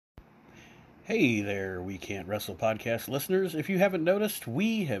Hey there, We Can't Wrestle podcast listeners. If you haven't noticed,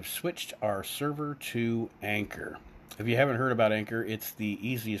 we have switched our server to Anchor. If you haven't heard about Anchor, it's the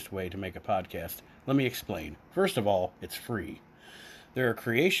easiest way to make a podcast. Let me explain. First of all, it's free. There are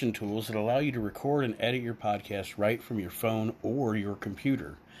creation tools that allow you to record and edit your podcast right from your phone or your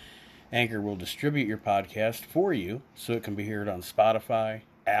computer. Anchor will distribute your podcast for you so it can be heard on Spotify,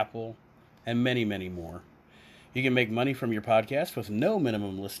 Apple, and many, many more. You can make money from your podcast with no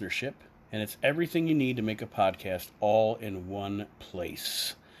minimum listenership, and it's everything you need to make a podcast all in one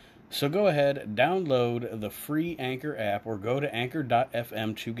place. So go ahead, download the free Anchor app or go to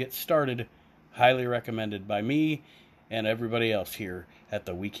anchor.fm to get started. Highly recommended by me and everybody else here at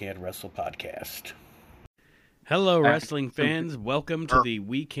the We Can't Wrestle podcast. Hello, wrestling fans. Welcome to the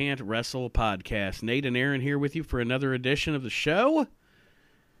We Can't Wrestle podcast. Nate and Aaron here with you for another edition of the show.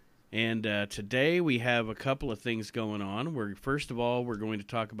 And today we have a couple of things going on. First of all, we're going to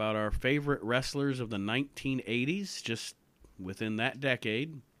talk about our favorite wrestlers of the 1980s, just within that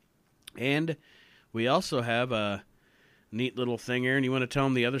decade. And we also have a neat little thing, Aaron. You want to tell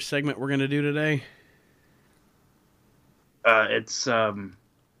them the other segment we're going to do today? It's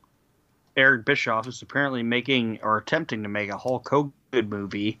Eric Bischoff is apparently making or attempting to make a Hulk Hogan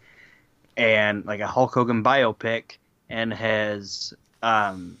movie and like a Hulk Hogan biopic, and has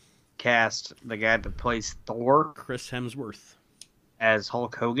cast the guy that plays Thor, Chris Hemsworth, as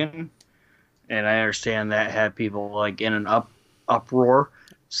Hulk Hogan. And I understand that had people like in an uproar.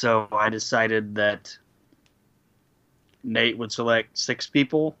 So I decided that Nate would select 6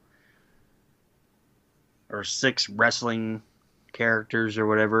 people or 6 wrestling characters or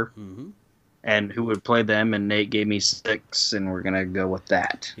whatever, and who would play them. And Nate gave me 6, and we're gonna go with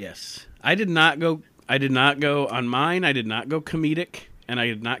that. Yes, I did not go on mine. I did not go comedic, and I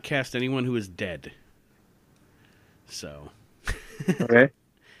did not cast anyone who is dead. So, okay.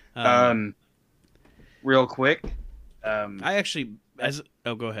 Real quick, I actually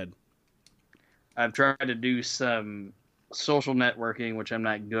go ahead. I've tried to do some social networking, which I'm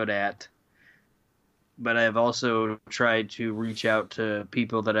not good at. But I've also tried to reach out to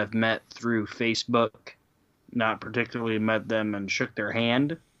people that I've met through Facebook, not particularly met them and shook their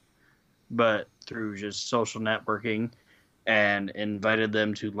hand, but through just social networking, and invited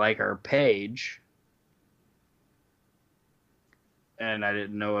them to like our page. And I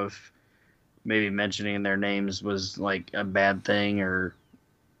didn't know if maybe mentioning their names was like a bad thing or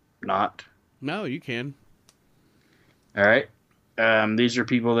not. No, you can. All right. These are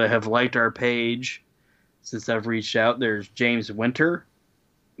people that have liked our page since I've reached out. There's James Winter,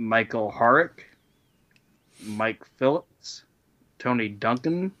 Michael Harrick, Mike Phillips, Tony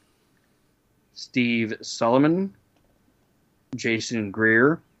Duncan, Steve Solomon, Jason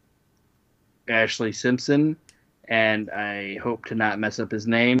Greer, Ashley Simpson, and I hope to not mess up his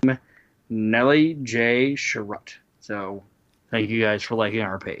name, Nellie J. Sherrott. So thank you guys for liking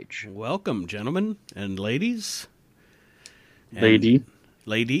our page. Welcome, gentlemen and ladies. Lady.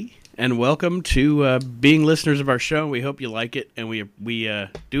 And welcome to being listeners of our show. We hope you like it, and we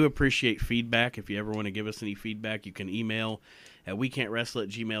do appreciate feedback. If you ever want to give us any feedback, you can email at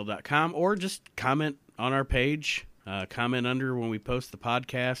wecan'twrestle@gmail.com, or just comment on our page, comment under when we post the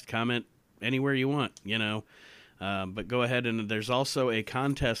podcast, comment anywhere you want, but go ahead, and there's also a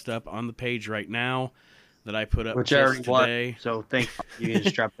contest up on the page right now that I put up Which just today. So thank you. You can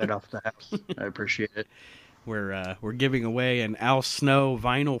just drop that off the house. I appreciate it. We're giving away an Al Snow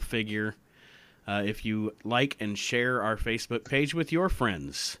vinyl figure if you like and share our Facebook page with your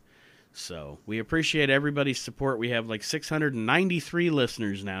friends. So we appreciate everybody's support. We have like 693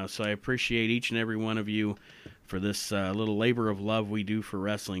 listeners now, so I appreciate each and every one of you for this little labor of love we do for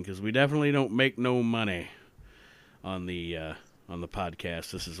wrestling, because we definitely don't make no money on the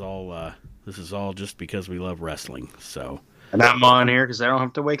podcast. This is all just because we love wrestling. So, and I'm on here because I don't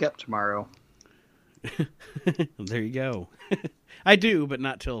have to wake up tomorrow. There you go. I do, but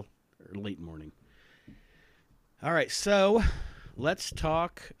not till late morning. All right, so let's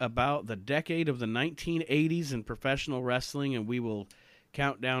talk about the decade of the 1980s in professional wrestling, and we will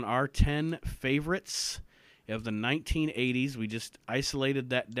count down our 10 favorites of the 1980s. We just isolated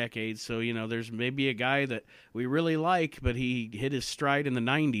that decade, so there's maybe a guy that we really like, but he hit his stride in the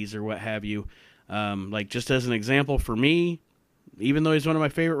 90s or what have you. Like, just as an example for me, even though he's one of my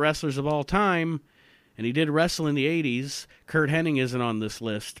favorite wrestlers of all time, and he did wrestle in the 80s, Curt Hennig isn't on this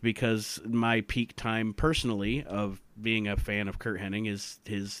list, because my peak time personally of being a fan of Curt Hennig is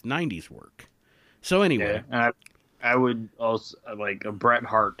his 90s work. So anyway. Yeah, I would also like a Bret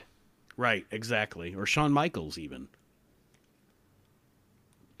Hart. Right, exactly. Or Shawn Michaels even.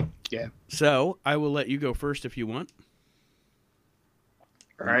 Yeah. So I will let you go first if you want.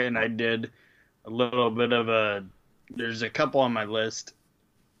 All right, and I did a little bit of a. There's a couple on my list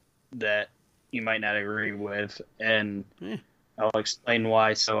that you might not agree with, and I'll explain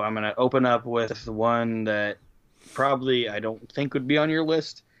why. So I'm going to open up with the one that probably I don't think would be on your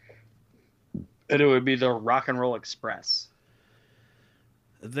list, and it would be the Rock and Roll Express.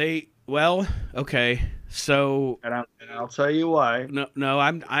 Okay. So, and I'll tell you why. No,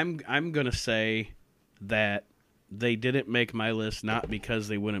 I'm gonna say that they didn't make my list not because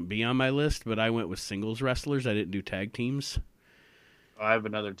they wouldn't be on my list, but I went with singles wrestlers. I didn't do tag teams. I have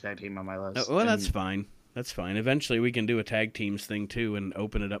another tag team on my list. That's fine. That's fine. Eventually, we can do a tag teams thing too and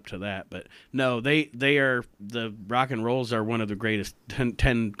open it up to that. But no, they are the Rock and Rolls are one of the greatest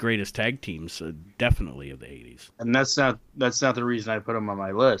 10 greatest tag teams, definitely of the 80s. And that's not the reason I put them on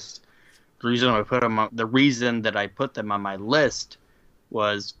my list. The reason that I put them on my list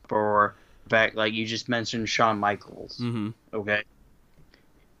was for back, like you just mentioned, Shawn Michaels. Mm-hmm. Okay,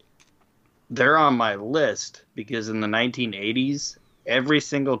 they're on my list because in the 1980s, every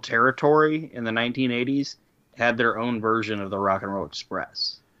single territory in the 1980s had their own version of the Rock and Roll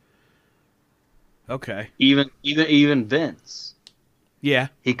Express. Okay. Even Vince. Yeah.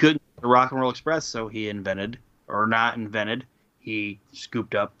 He couldn't do the Rock and Roll Express, so he he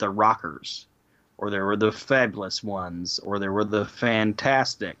scooped up the Rockers. Or there were the Fabulous Ones, or there were the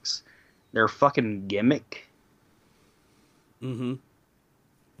Fantastics. Their fucking gimmick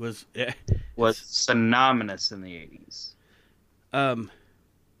was synonymous in the 80s.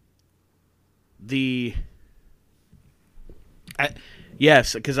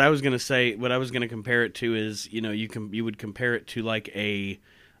 Yes, because I was going to say what I was going to compare it to is, you would compare it to like a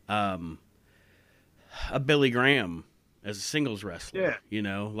Billy Graham as a singles wrestler.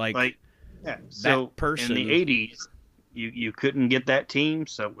 Yeah. So person in the 80s, you couldn't get that team,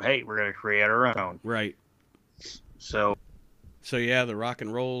 so hey, we're going to create our own. Right. So yeah, the Rock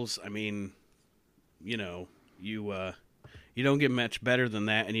and Rolls, I mean, you don't get much better than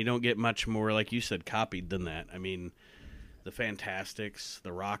that, and you don't get much more, like you said, copied than that. I mean, the Fantastics,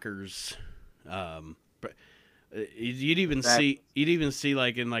 the Rockers, but you'd even see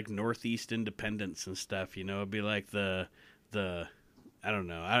like in like Northeast Independence and stuff. It'd be like the I don't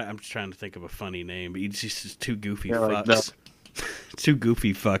know. I'm just trying to think of a funny name, but you'd see two goofy fucks, two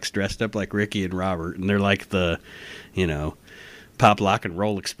goofy fucks dressed up like Ricky and Robert, and they're like the, Pop Lock and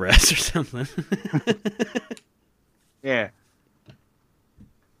Roll Express or something. Yeah.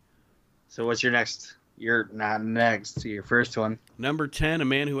 So what's your next? You're not next. Your first one. Number 10, a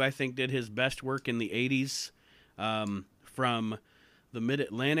man who I think did his best work in the 80s, from the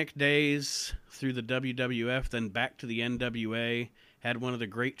Mid-Atlantic days through the WWF, then back to the NWA, had one of the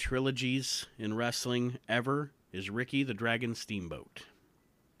great trilogies in wrestling ever, is Ricky the Dragon Steamboat.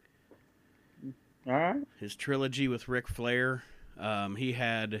 All right. His trilogy with Ric Flair, he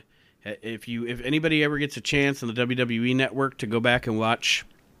had... If anybody ever gets a chance on the WWE Network to go back and watch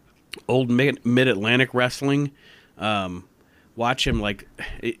old Mid-Atlantic wrestling, watch him like,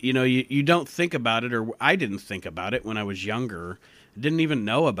 you don't think about it, or I didn't think about it when I was younger. Didn't even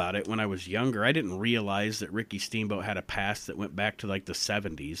know about it when I was younger. I didn't realize that Ricky Steamboat had a past that went back to like the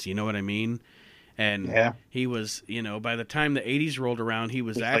 70s. You know what I mean? And he was, by the time the 80s rolled around, he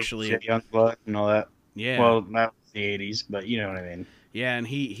was actually like Young Blood and all that. Yeah. Well, not the 80s, but you know what I mean. Yeah, and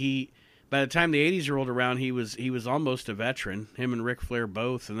he by the time the 80s rolled around, he was almost a veteran, him and Ric Flair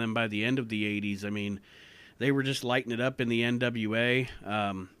both. And then by the end of the 80s, I mean, they were just lighting it up in the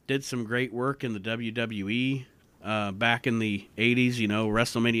NWA. Did some great work in the WWE back in the 80s.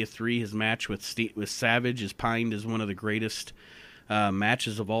 WrestleMania 3, his match with Savage is pined as one of the greatest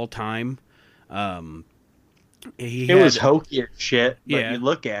matches of all time. It was hokey as shit, but yeah. You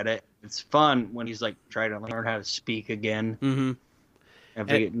look at it, it's fun when he's like trying to learn how to speak again. Mm-hmm.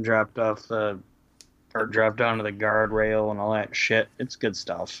 After getting dropped onto the guardrail and all that shit. It's good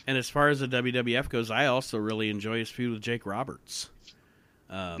stuff. And as far as the WWF goes, I also really enjoy his feud with Jake Roberts.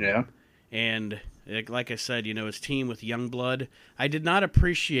 Yeah. And like I said, his team with Youngblood, I did not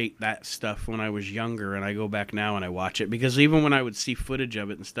appreciate that stuff when I was younger, and I go back now and I watch it, because even when I would see footage of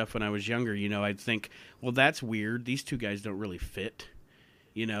it and stuff when I was younger, I'd think, well, that's weird. These two guys don't really fit.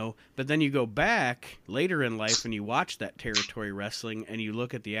 But then you go back later in life and you watch that territory wrestling and you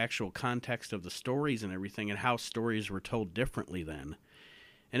look at the actual context of the stories and everything and how stories were told differently then.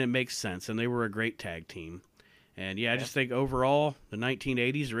 And it makes sense. And they were a great tag team. And I just think overall, the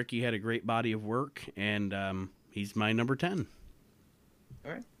 1980s, Ricky had a great body of work, and he's my number 10.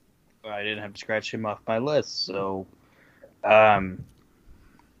 All right. Well, I didn't have to scratch him off my list, so am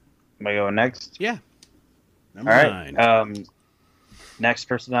I going next? Yeah. Number 9. Next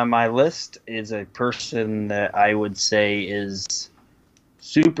person on my list is a person that I would say is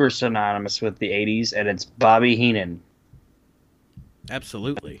super synonymous with the 80s, and it's Bobby Heenan.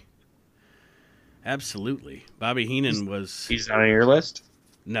 Absolutely. Absolutely. Bobby Heenan was... He's not on your list?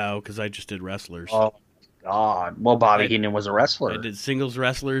 No, because I just did wrestlers. Oh, God. Well, Bobby Heenan was a wrestler. I did singles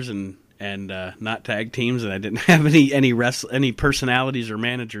wrestlers and not tag teams, and I didn't have any personalities or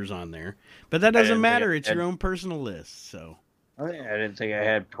managers on there. But that doesn't matter. It's your own personal list, so... I didn't think I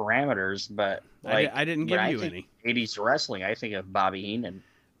had parameters, but I didn't give you any. 80s wrestling, I think of Bobby Heenan.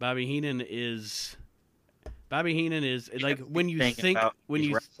 Bobby Heenan is like when you think of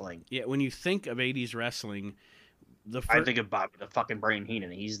 80s wrestling, I think of Bobby the fucking Brain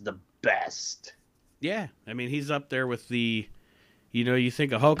Heenan. He's the best. Yeah, I mean he's up there with the, you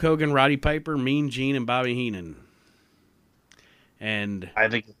think of Hulk Hogan, Roddy Piper, Mean Gene, and Bobby Heenan. And I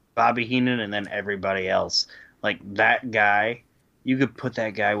think Bobby Heenan, and then everybody else. Like that guy, you could put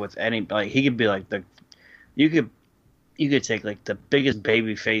that guy with any. Like he could be like you could take like the biggest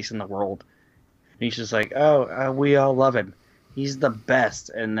baby face in the world. And he's just like, we all love him. He's the best.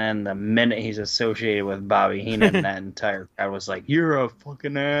 And then the minute he's associated with Bobby Heenan, that entire crowd was like, "You're a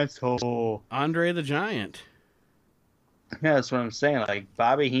fucking asshole." Andre the Giant. Yeah, that's what I'm saying. Like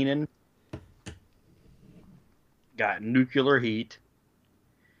Bobby Heenan got nuclear heat.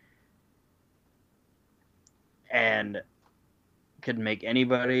 And could make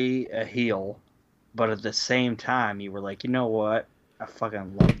anybody a heel, but at the same time, you were like, you know what? I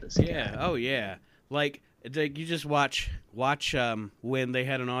fucking love this guy. Yeah, oh yeah. Like you just watch when they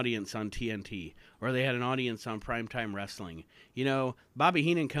had an audience on TNT or they had an audience on Primetime Wrestling. Bobby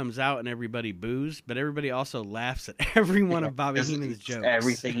Heenan comes out and everybody boos, but everybody also laughs at every one of Bobby Heenan's jokes.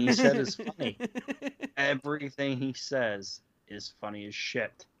 Everything he said is funny. Everything he says is funny as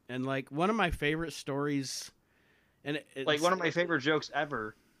shit. And like one of my favorite stories. And one of my favorite jokes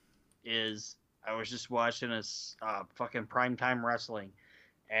ever is I was just watching a fucking Primetime Wrestling,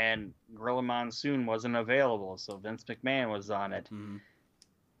 and Gorilla Monsoon wasn't available, so Vince McMahon was on it. Mm-hmm.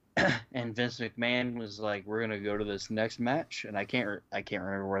 And Vince McMahon was like, "We're gonna go to this next match," and I can't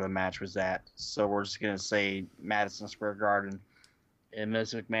remember where the match was at, so we're just gonna say Madison Square Garden. And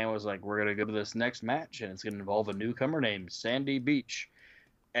Vince McMahon was like, "We're gonna go to this next match, and it's gonna involve a newcomer named Sandy Beach,"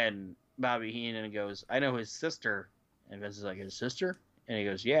 and Bobby Heenan goes, "I know his sister." And Vince is like, "His sister?" And he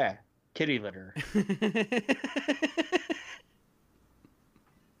goes, "Yeah, kitty litter."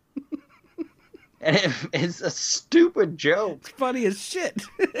 And it's a stupid joke. It's funny as shit.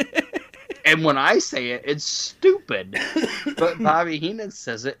 And when I say it, it's stupid. But Bobby Heenan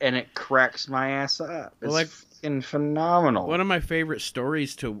says it, and it cracks my ass up. It's fucking phenomenal. One of my favorite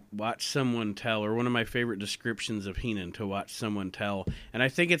stories to watch someone tell, or one of my favorite descriptions of Heenan to watch someone tell, and I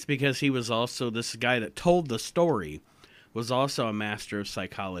think it's because he was also, this guy that told the story, was also a master of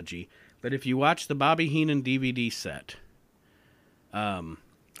psychology. But if you watch the Bobby Heenan DVD set,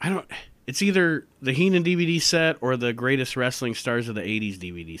 it's either the Heenan DVD set or the Greatest Wrestling Stars of the 80s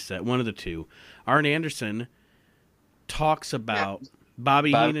DVD set, one of the two. Arn Anderson talks about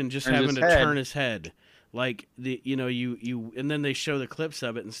Bobby Heenan just having to turn his head. Like, and then they show the clips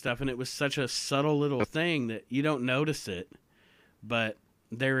of it and stuff, and it was such a subtle little thing that you don't notice it, but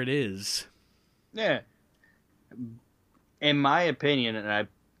there it is. Yeah. In my opinion, and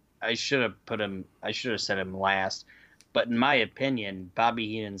I should have said him last, but in my opinion, Bobby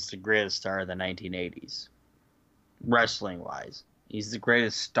Heenan's the greatest star of the 1980s. Wrestling-wise. He's the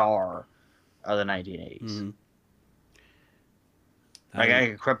greatest star of the 1980s. Mm-hmm. I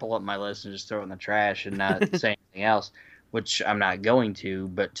could cripple up my list and just throw it in the trash and not say anything else, which I'm not going to,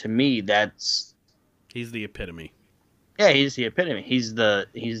 but to me, he's the epitome. Yeah, he's the epitome. He's the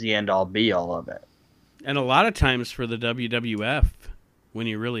end-all, be-all of it. And a lot of times for the WWF, when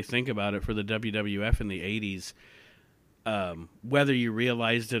you really think about it, for the WWF in the 80s, whether you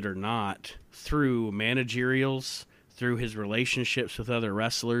realized it or not, through managerials, through his relationships with other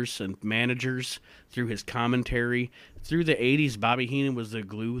wrestlers and managers, through his commentary, through the 80s, Bobby Heenan was the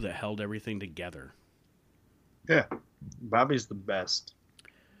glue that held everything together. Yeah, Bobby's the best.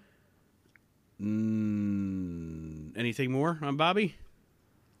 Anything more on Bobby?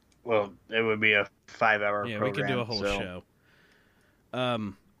 Well, it would be a 5-hour program. Yeah, we could do a whole show.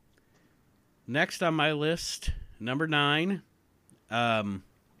 Next on my list, number 9.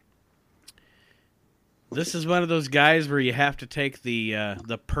 This is one of those guys where you have to take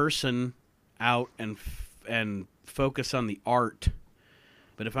the person out and focus on the art.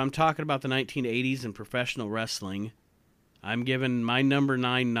 But if I'm talking about the 1980s and professional wrestling, I'm giving my number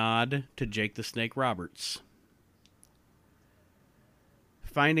 9 nod to Jake the Snake Roberts.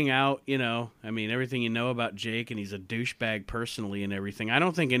 Finding out, everything you know about Jake, and he's a douchebag personally and everything, I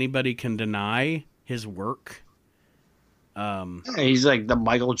don't think anybody can deny his work He's like the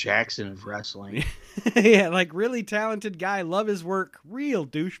Michael Jackson of wrestling. Yeah, like really talented guy, love his work, real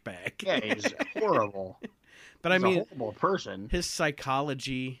douchebag. Yeah, he's horrible. But He's I mean, a horrible person. his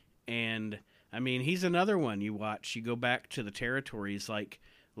psychology, and I mean, he's another one you watch. You go back to the territories like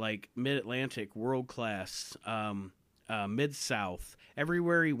Mid Atlantic, world class, Mid South.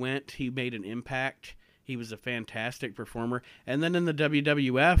 Everywhere he went, he made an impact. He was a fantastic performer. And then in the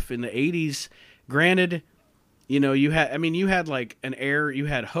WWF in the 80s, granted, you had like you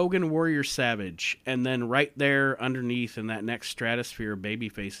had Hogan, Warrior, Savage, and then right there underneath in that next stratosphere of baby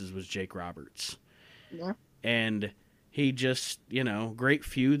faces was Jake Roberts. Yeah. And he just, great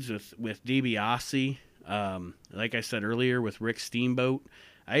feuds with DiBiase. Like I said earlier, with Rick Steamboat.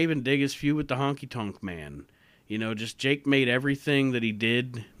 I even dig his feud with the Honky Tonk Man. Just Jake made everything that he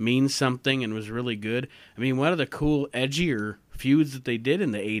did mean something and was really good. I mean, one of the cool, edgier feuds that they did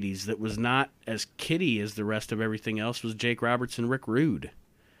in the 80s that was not as kiddie as the rest of everything else was Jake Roberts and Rick Rude.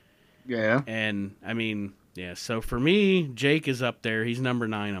 Yeah. And, I mean, yeah, so for me, Jake is up there. He's number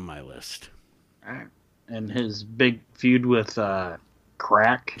 9 on my list. All right. And his big feud with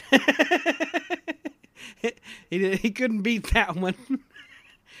Crack. He couldn't beat that one.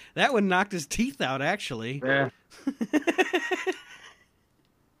 That one knocked his teeth out, actually. Yeah.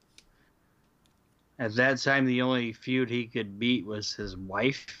 At that time, the only feud he could beat was his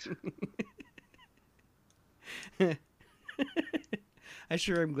wife. I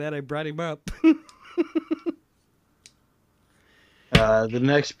sure am glad I brought him up. The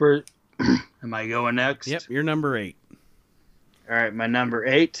next person... Am I going next? Yep, you're number 8. All right, my number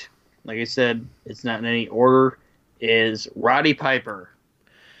 8, like I said, it's not in any order, is Roddy Piper.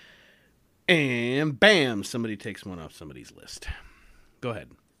 And bam, somebody takes one off somebody's list. Go ahead.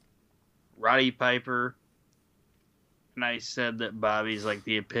 Roddy Piper. And I said that Bobby's like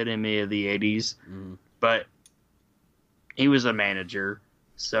the epitome of the 80s. Mm. But he was a manager.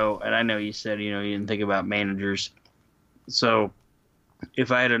 So, and I know you said, you didn't think about managers. So,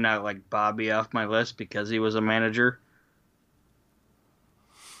 if I had to knock like Bobby off my list because he was a manager,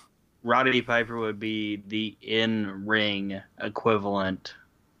 Roddy Piper would be the in-ring equivalent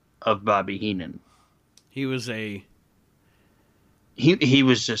of Bobby Heenan. He was a... He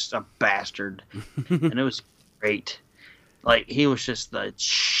was just a bastard. And it was great. Like, he was just the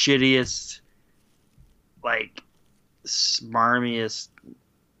shittiest, like, smarmiest,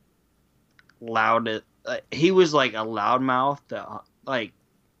 loudest. He was like a loudmouth that, like,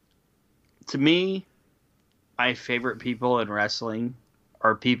 to me, my favorite people in wrestling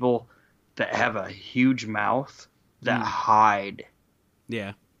are people that have a huge mouth that hide. Yeah.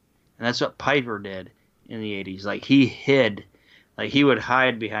 And that's what Piper did in the 80s. Like, he hid. Like, he would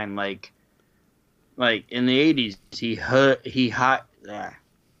hide behind, like in the 80s,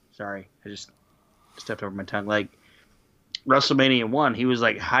 sorry, I just stepped over my tongue. Like, WrestleMania 1, he was,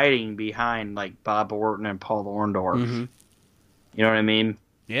 like, hiding behind, like, Bob Orton and Paul Orndorff. Mm-hmm. You know what I mean?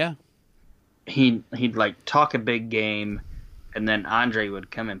 Yeah. He'd, like, talk a big game, and then Andre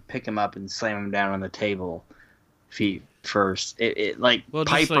would come and pick him up and slam him down on the table feet first. Well,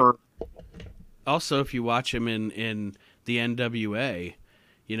 Piper... Also, if you watch him in the NWA,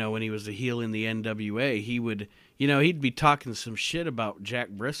 when he was a heel in the NWA, he would, he'd be talking some shit about Jack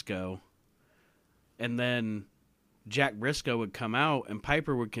Briscoe, and then Jack Briscoe would come out, and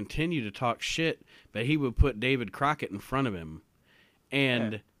Piper would continue to talk shit, but he would put David Crockett in front of him,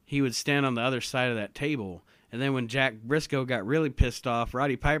 and he would stand on the other side of that table, and then when Jack Briscoe got really pissed off,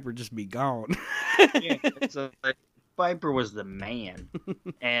 Roddy Piper would just be gone. Yeah, so, Piper was the man,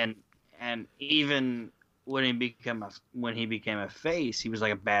 and even when he became a face, he was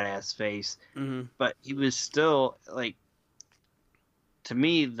like a badass face. Mm-hmm. But he was still like, to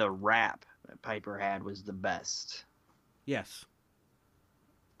me, the rap that Piper had was the best. Yes.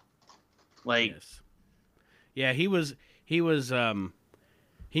 Like, yes. Yeah, he was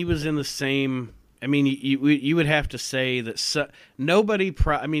in the same. I mean, you would have to say that nobody.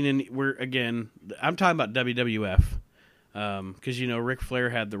 And I'm talking about WWF. Because Ric Flair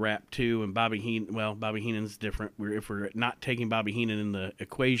had the rap too, and Bobby Heenan. Well, Bobby Heenan's different. If we're not taking Bobby Heenan in the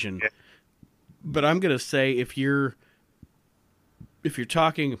equation, but I'm gonna say if you're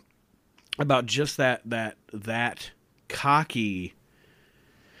talking about just that cocky,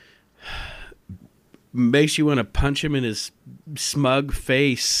 makes you want to punch him in his smug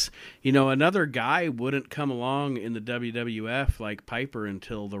face. Another guy wouldn't come along in the WWF like Piper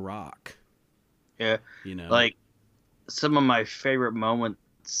until The Rock. Yeah, like. Some of my favorite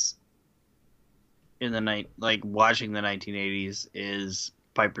moments in the watching the 1980s is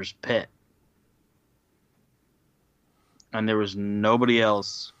Piper's Pit. And there was nobody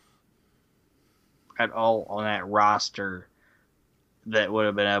else at all on that roster that would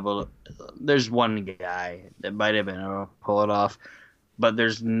have been able to. There's one guy that might have been able to pull it off, but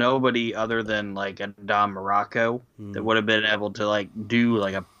there's nobody other than like a Don Morocco that would have been able to like do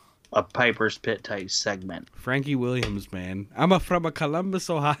like a Piper's Pit type segment. Frankie Williams, man. I'm from Columbus,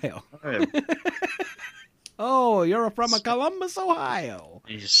 Ohio. Oh, you're from Columbus, Ohio.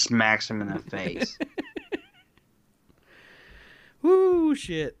 He just smacks him in the face. Woo,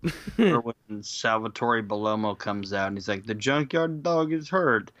 shit. Or when Salvatore Bellomo comes out and he's like, the junkyard dog is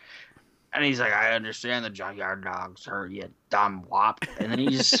hurt. And he's like, I understand the junkyard dog's hurt, you dumb wop. And then he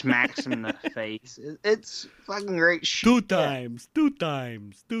just smacks him in the face. It's fucking great shit. Two times.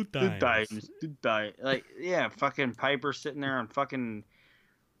 Like, yeah, fucking Piper sitting there on fucking...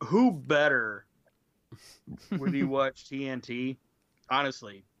 Who better when you watch TNT?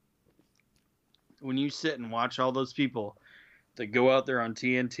 Honestly, when you sit and watch all those people that go out there on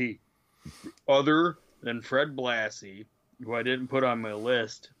TNT, other than Fred Blassie, who I didn't put on my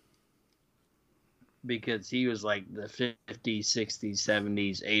list because he was like the 50s, 60s,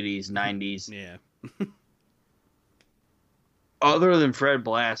 70s, 80s, 90s. Yeah. Other than Fred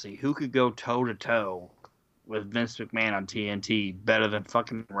Blassie, who could go toe-to-toe with Vince McMahon on TNT better than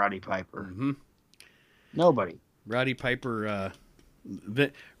fucking Roddy Piper? Mm-hmm. Nobody. Roddy Piper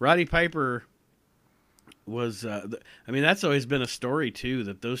was I mean, that's always been a story too,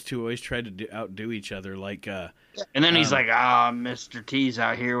 that those two always tried to outdo each other, like and then he's like, Mr. T's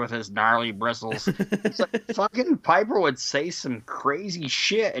out here with his gnarly bristles. It's like, fucking Piper would say some crazy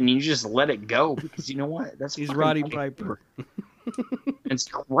shit and you just let it go because you know what, he's Roddy Piper. It's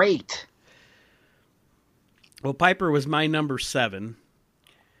great. Well, Piper was my number 7,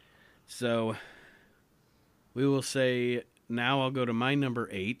 so we will say now I'll go to my number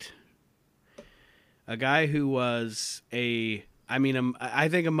 8. A guy who was I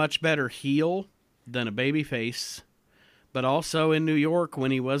think a much better heel than a babyface, but also in New York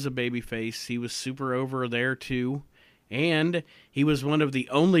when he was a babyface, he was super over there too, and he was one of the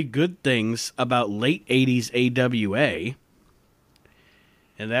only good things about late 80s AWA,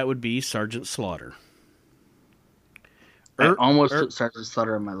 and that would be Sergeant Slaughter. I almost put Sergeant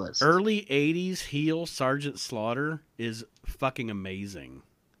Slaughter on my list. Early 80s heel Sergeant Slaughter is fucking amazing.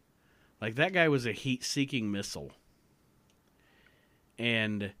 Like, that guy was a heat-seeking missile.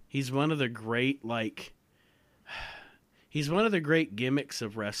 And he's one of the great, gimmicks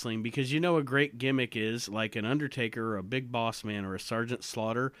of wrestling, because you know a great gimmick is, like an Undertaker or a Big Boss Man or a Sergeant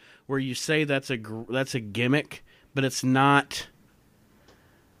Slaughter, where you say that's a gimmick, but it's not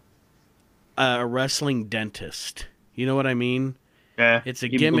a wrestling dentist. You know what I mean? Yeah. It's a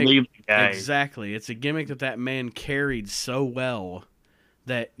gimmick. Exactly. It's a gimmick that man carried so well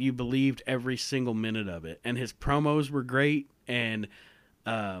that you believed every single minute of it. And his promos were great. And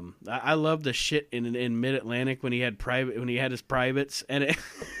I love the shit in Mid-Atlantic when he had his privates. And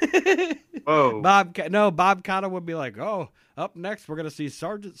Whoa. Bob Cotto would be like, "Oh, up next we're gonna see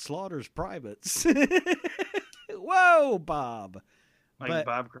Sergeant Slaughter's privates." Whoa, Bob.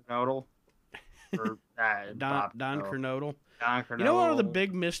 Bob Kernodle. Or, Don Kernodle. You know, one of the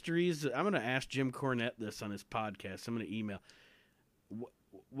big mysteries, I'm going to ask Jim Cornette this on his podcast. I'm going to email.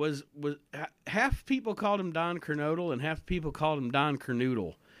 Was half people called him Don Kernodle and half people called him Don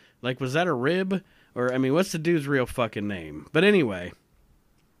Kernoodle? Like, was that a rib? Or, I mean, what's the dude's real fucking name? But anyway,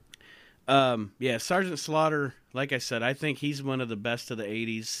 yeah, Sergeant Slaughter, like I said, I think he's one of the best of the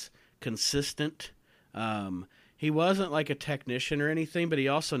 80s, consistent. He wasn't like a technician or anything, but he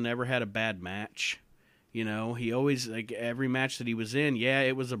also never had a bad match. You know, he always, like, every match that he was in, yeah,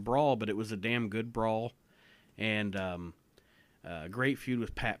 it was a brawl, but it was a damn good brawl. And great feud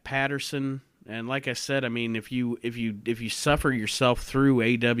with Pat Patterson. And like I said, I mean, if you suffer yourself through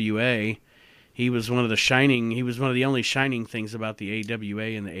AWA, he was one of the only shining things about the AWA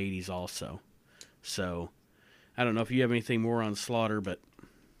in the 80s also. So, I don't know if you have anything more on Slaughter, but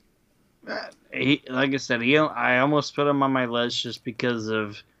like I said, I almost put him on my list just because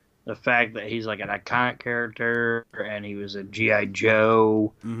of the fact that he's like an iconic character and he was a G.I.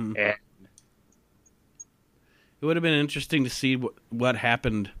 Joe. Mm-hmm. And it would have been interesting to see what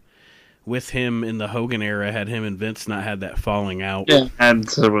happened with him in the Hogan era had him and Vince not had that falling out. Yeah, and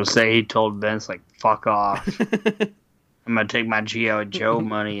so we'll say he told Vince, like, fuck off. I'm going to take my G.I. Joe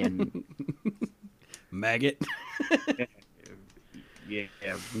money and maggot. Yeah,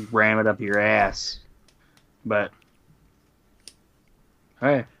 ram it up your ass. But,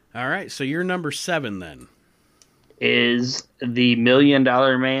 hey. All right, so you're number 7 then. Is the $1 Million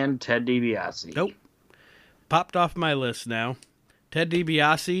Man Ted DiBiase? Nope. Popped off my list now. Ted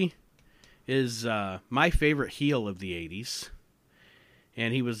DiBiase is my favorite heel of the 80s.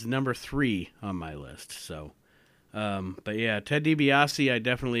 and he was number 3 on my list. So, but yeah, Ted DiBiase, I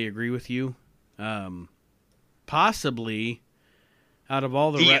definitely agree with you. Possibly, out of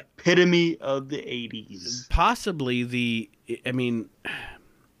all the epitome of the 80s. Possibly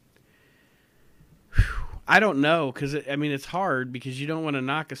I don't know, because it's hard, because you don't want to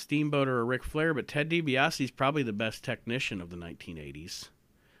knock a Steamboat or a Ric Flair, but Ted DiBiase is probably the best technician of the 1980s.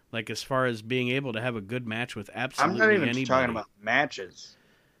 Like, as far as being able to have a good match with absolutely anybody. I'm not even talking about matches.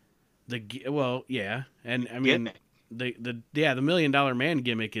 Yeah, and I mean the $1 Million Man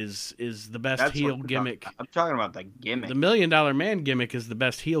gimmick is the best heel gimmick. I'm talking about the gimmick. The $1 Million Man gimmick is the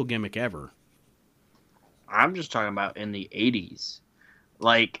best heel gimmick ever. I'm just talking about in the 80s.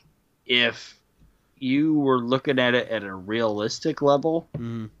 Like, if you were looking at it at a realistic level,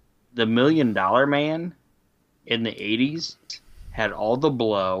 the $1 Million Man in the 80s had all the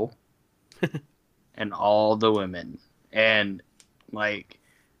blow and all the women. And, like,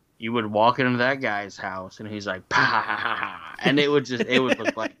 you would walk into that guy's house and he's like, "Pah!" And it would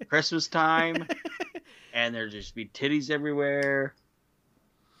look like Christmas time, and there'd just be titties everywhere,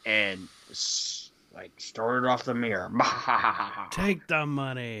 and like started off the mirror. Take the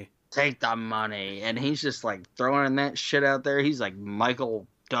money. Take the money. And he's just like throwing that shit out there. He's like Michael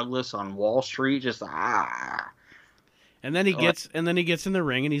Douglas on Wall Street, just And then he gets in the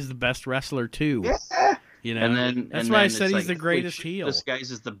ring, and he's the best wrestler too. Yeah. You know, that's why I said he's the greatest heel. This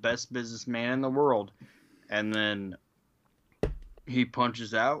guy's is the best businessman in the world, and then he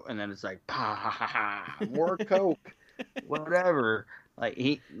punches out, and then it's like, more coke, whatever. Like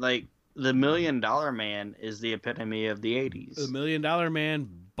the $1 Million Man is the epitome of the 80s. The $1 Million Man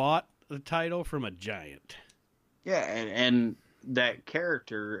bought the title from a giant. Yeah, and that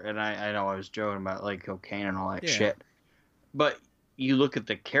character, and I know I was joking about like cocaine and all that shit, but you look at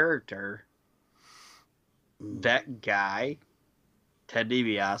the character. That guy, Ted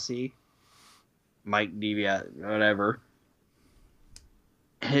DiBiase, Mike DiBiase, whatever,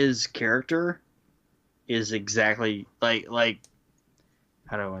 his character is exactly like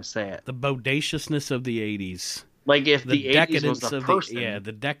how do I want to say it? The bodaciousness of the 80s. Like if the 80s was a person.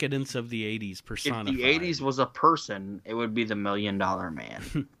 The decadence of the 80s personified. If the 80s was a person, it would be the $1 Million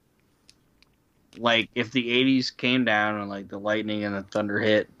Man. Like if the 80s came down and like the lightning and the thunder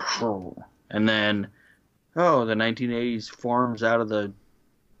hit, and then the 1980s forms out of the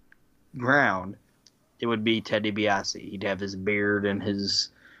ground, it would be Ted DiBiase. He'd have his beard and his,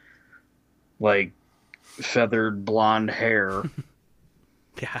 like, feathered blonde hair.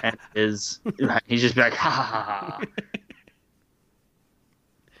 And he's just be like, ha ha ha.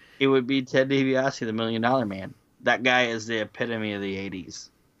 It would be Ted DiBiase, the $1 Million Man. That guy is the epitome of the 80s.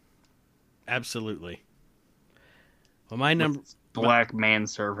 Absolutely. Well, my number... Black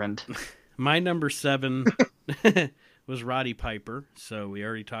manservant. My number 7 was Roddy Piper, so we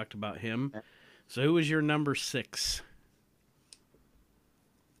already talked about him. So who was your number 6?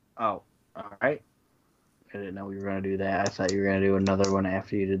 Oh, all right. I didn't know we were going to do that. I thought you were going to do another one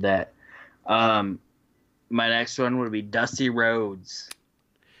after you did that. My next one would be Dusty Rhodes.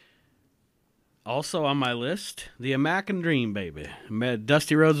 Also on my list, the American Dream, baby.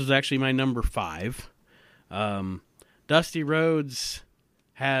 Dusty Rhodes was actually my number 5. Dusty Rhodes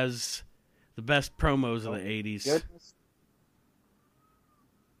has the best promos of the 80s. Goodness.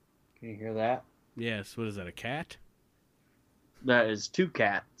 Can you hear that? Yes. What is that, a cat? That is 2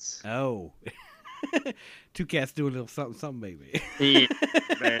 cats. Oh. 2 cats doing a little something, baby. Yeah,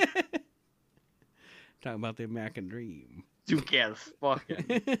 man. Talking about the American Dream. 2 cats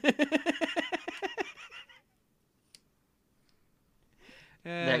fucking.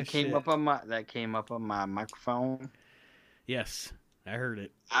 That came up on my microphone. Yes, I heard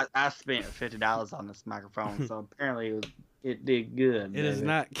it. I spent $50 on this microphone, so apparently it did good. It is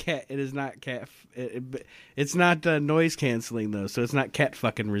not cat. It is not cat. It's not noise canceling though, so it's not cat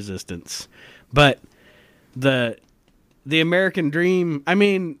fucking resistance. But the American Dream. I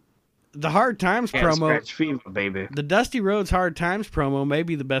mean, the Hard Times Cat promo. Scratch Fever, baby. The Dusty Rhodes Hard Times promo may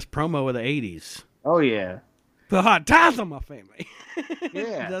be the best promo of the 80s. Oh yeah. The Hard Times on my family.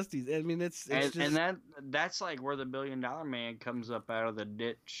 Yeah. Dusty's. I mean, it's just... and that's like where the $1 Million Man comes up out of the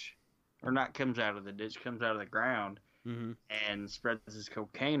ditch, or not comes out of the ditch, comes out of the ground, and spreads his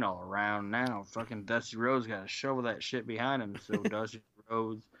cocaine all around. Now, fucking Dusty Rhodes got to shovel that shit behind him. So Dusty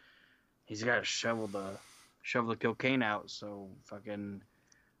Rhodes, he's got to shovel the cocaine out, so fucking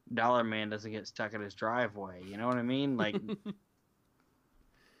Dollar Man doesn't get stuck in his driveway. You know what I mean? Like.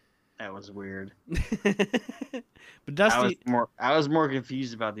 That was weird. But Dusty, I was more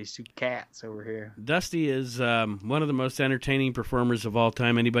confused about these 2 cats over here. Dusty is one of the most entertaining performers of all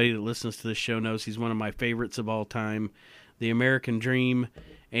time. Anybody that listens to this show knows he's one of my favorites of all time. the American Dream,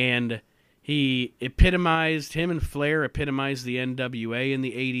 and him and Flair epitomized the NWA in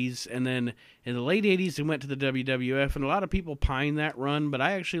the 80s, and then in the late 80s he went to the WWF, and a lot of people pine that run, but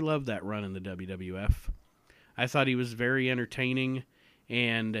I actually loved that run in the WWF. I thought he was very entertaining,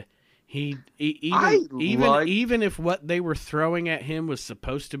 and even if what they were throwing at him was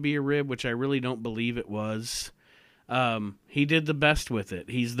supposed to be a rib, which I really don't believe it was, he did the best with it.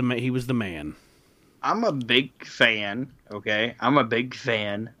 He was the man. I'm a big fan. Okay, I'm a big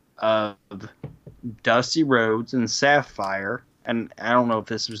fan of Dusty Rhodes and Sapphire, and I don't know if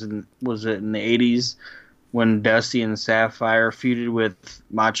this was it in the 80s when Dusty and Sapphire feuded with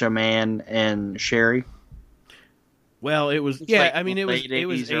Macho Man and Sherry. Well, it was it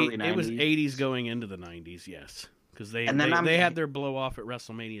was 80s going into the 90s, yes, because they had their blow off at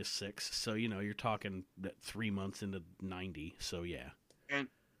WrestleMania 6, so you're talking that 3 months into 90, so yeah. And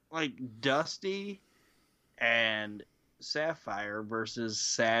like Dusty and Sapphire versus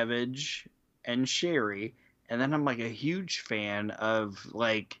Savage and Sherry, and then I'm like a huge fan of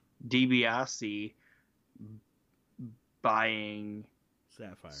like DiBiase buying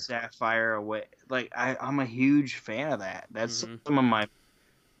Sapphire away. Like I'm a huge fan of that. That's some of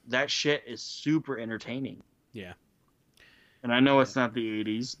that shit is super entertaining. Yeah. And I know it's not the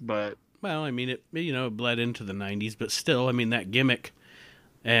 80s, but well, I mean it bled into the 90s, but still, I mean that gimmick.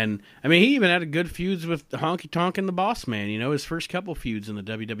 And I mean he even had a good feuds with Honky Tonk and the Boss Man, his first couple feuds in the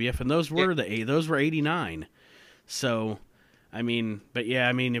WWF, and those were those were 89. So I mean, but yeah,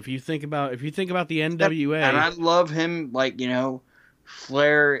 I mean if you think about the NWA, and I love him,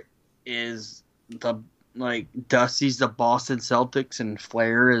 Flair is Dusty's the Boston Celtics and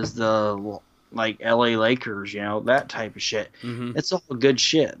Flair is the LA Lakers, that type of shit. Mm-hmm. It's all good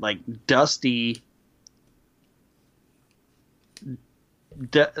shit. Like Dusty,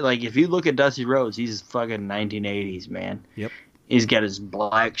 if you look at Dusty Rhodes, he's fucking 1980s, man. Yep. He's got his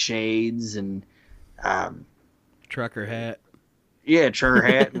black shades and trucker hat. Yeah, trucker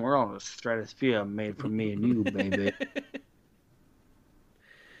hat, and we're on a stratosphere made for me and you, baby.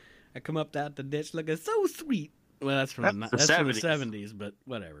 I come up out the ditch looking so sweet. Well, that's from the 70s, but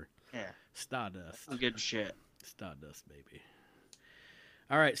whatever. Yeah. Stardust. Good shit. Stardust, baby.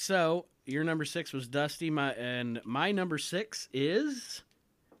 All right, so your number 6 was Dusty, my number 6 is,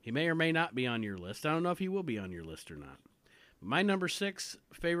 he may or may not be on your list. I don't know if he will be on your list or not. My number 6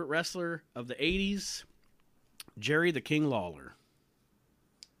 favorite wrestler of the 80s, Jerry the King Lawler.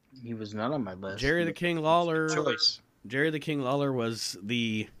 He was not on my list. Jerry the King Lawler. Choice. Jerry the King Lawler was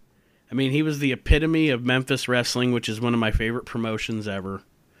he was the epitome of Memphis wrestling, which is one of my favorite promotions ever.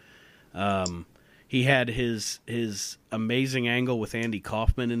 He had his amazing angle with Andy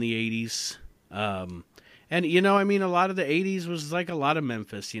Kaufman in the 80s. And, a lot of the 80s was like a lot of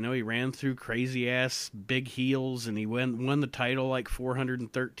Memphis. He ran through crazy-ass big heels, and he won the title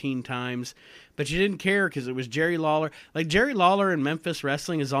 413 times. But you didn't care because it was Jerry Lawler. Like, Jerry Lawler in Memphis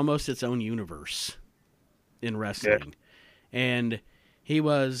wrestling is almost its own universe in wrestling. Yeah. And he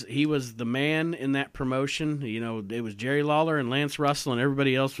was the man in that promotion. It was Jerry Lawler and Lance Russell, and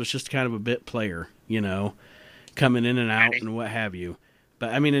everybody else was just kind of a bit player, coming in and out and what have you.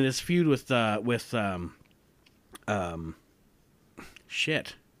 But, in his feud with his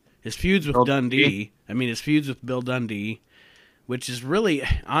feuds with Dundee. His feuds with Bill Dundee, which is really,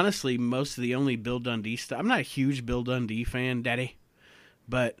 honestly, most of the only Bill Dundee stuff. I'm not a huge Bill Dundee fan, Daddy,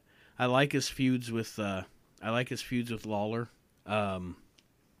 but I like his feuds with Lawler. Go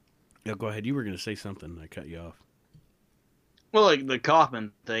ahead. You were going to say something. I cut you off. Well, the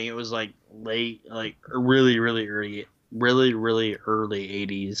Kaufman thing, it was late, really, really early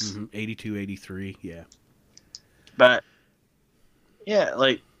 80s. Mm-hmm. 82, 83, yeah. But, yeah,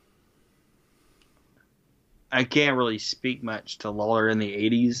 I can't really speak much to Lawler in the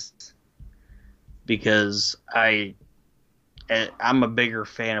 80s because I'm a bigger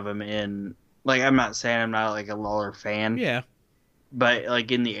fan of him in, I'm not saying I'm not, a Lawler fan. Yeah. But,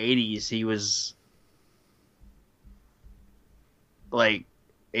 in the 80s, he was,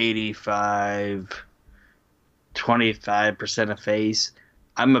 85, 25% a face.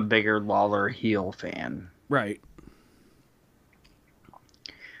 I'm a bigger Lawler heel fan. Right.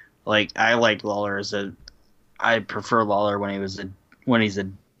 I like Lawler I prefer Lawler when he's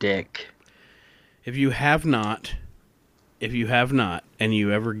a dick. If you have not, and if you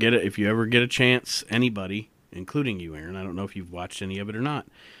ever get a chance, anybody, including you, Aaron, I don't know if you've watched any of it or not,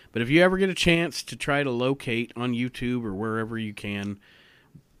 but if you ever get a chance to try to locate on YouTube or wherever you can,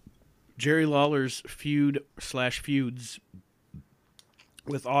 Jerry Lawler's feuds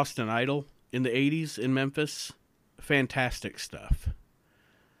with Austin Idol in the 80s in Memphis, fantastic stuff.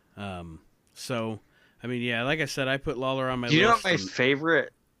 So, I mean, yeah, like I said, I put Lawler on my Do you know list. what my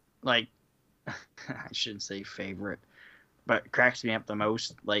favorite, like, I shouldn't say favorite, but cracks me up the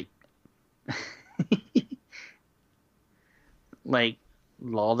most, like, like,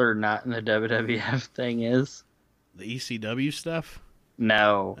 Lawler not in the WWF thing is? The ECW stuff?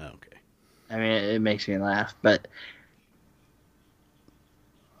 No. Oh, okay. I mean, it makes me laugh, but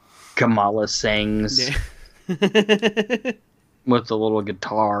Kamala sings Yeah. with the little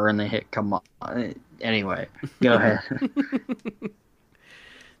guitar and they hit Kamala. Anyway, go ahead.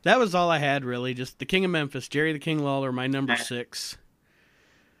 That was all I had, really. Just the King of Memphis, Jerry the King Lawler, my number 6.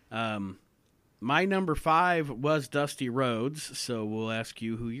 My number 5 was Dusty Rhodes, so we'll ask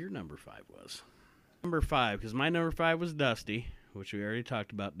you who your number 5 was. Number 5, because my number 5 was Dusty, which we already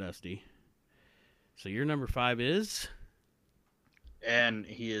talked about Dusty. So your number 5 is? And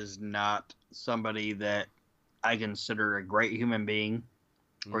he is not somebody that I consider a great human being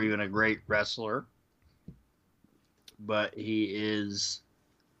or even a great wrestler, but he is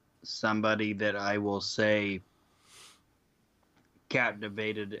somebody that I will say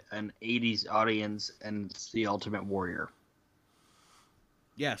captivated an 80s audience, and it's the Ultimate Warrior.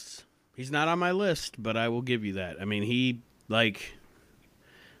 Yes. He's not on my list, but I will give you that. I mean, he, like,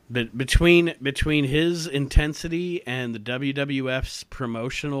 but between his intensity and the WWF's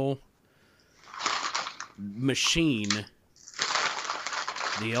promotional machine,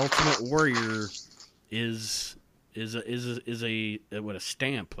 the Ultimate Warrior is a what, a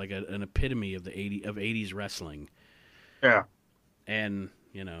stamp, like an epitome of the 80s wrestling. Yeah. And,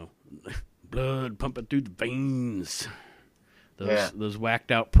 you know, blood pumping through the veins. Those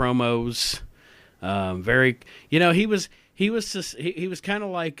whacked out promos. Very, you know, he was kind of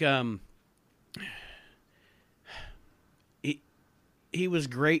like he was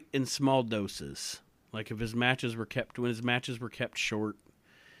great in small doses. Like when his matches were kept short.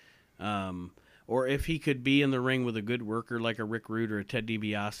 Or if he could be in the ring with a good worker like a Rick Rude or a Ted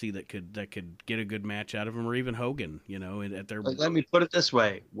DiBiase that could get a good match out of him, or even Hogan, you know, at their. Let me put it this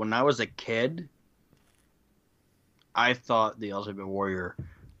way: when I was a kid, I thought the Ultimate Warrior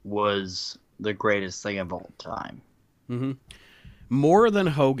was the greatest thing of all time. Mm-hmm. More than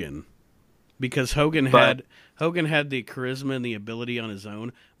Hogan, because Hogan had the charisma and the ability on his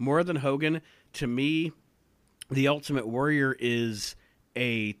own. More than Hogan, to me, the Ultimate Warrior is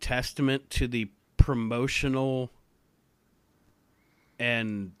a testament to the promotional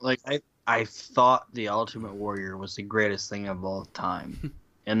and like I thought the Ultimate Warrior was the greatest thing of all time.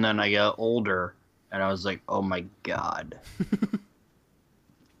 And then I got older and I was like, oh my god.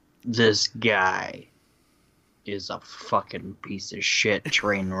 This guy is a fucking piece of shit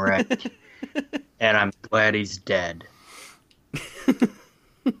train wreck. And I'm glad he's dead.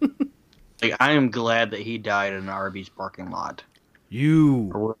 Like, I am glad that he died in an Arby's parking lot.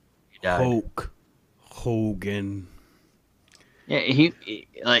 You Hulk Hogan. Yeah,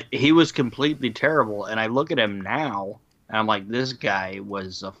 he was completely terrible, and I look at him now, and I'm like, this guy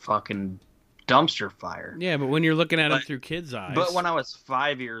was a fucking dumpster fire. Yeah, but when you're looking at him through kids' eyes. But when I was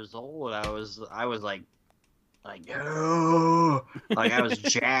 5 years old, I was like, oh, like I was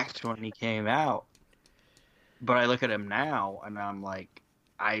jacked when he came out. But I look at him now, and I'm like,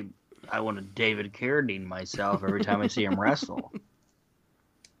 I want to David Carradine myself every time I see him wrestle.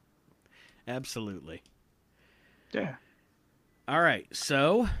 Absolutely. Yeah. All right.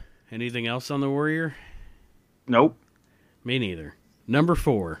 So, anything else on the Warrior? Nope. Me neither. Number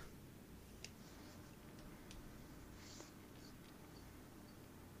 4.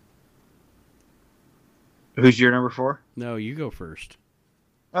 Who's your number 4? No, you go first.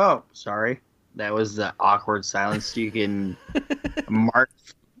 Oh, sorry. That was the awkward silence. You can mark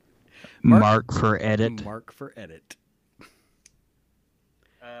for edit. Mark for edit.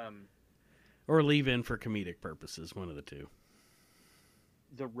 Or leave in for comedic purposes, one of the two.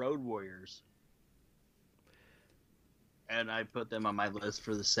 The Road Warriors. And I put them on my list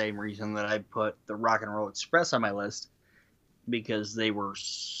for the same reason that I put the Rock and Roll Express on my list. Because they were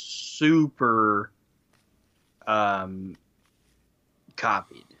super copied.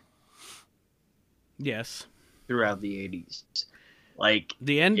 Yes. Throughout the 80s. Like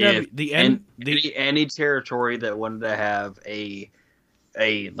any territory that wanted to have a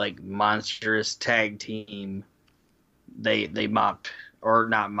like monstrous tag team, they mocked, or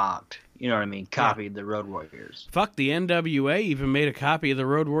not mocked, you know what I mean, copied the Road Warriors. Fuck, the NWA even made a copy of the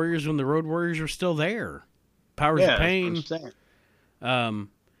Road Warriors when the Road Warriors were still there. Powers of Pain. The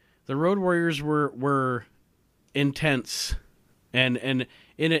Road Warriors were intense, and in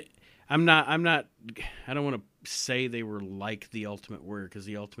it, I don't want to say they were like the Ultimate Warrior, because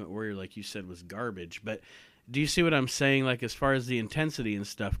the Ultimate Warrior, like you said, was garbage, but do you see what I'm saying? Like, as far as the intensity and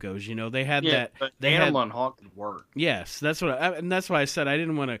stuff goes, you know, they had But Animal and Hawk could work. Yes, that's and that's why I said I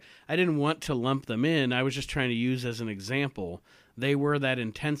didn't want to lump them in. I was just trying to use as an example. They were that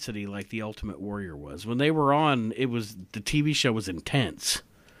intensity, like the Ultimate Warrior was. When they were on, the TV show was intense.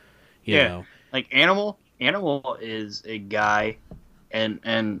 You know? Like Animal is a guy,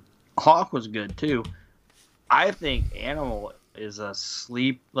 and Hawk was good too. I think Animal is a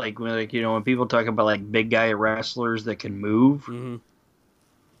sleep, like when people talk about like big guy wrestlers that can move. Mm-hmm.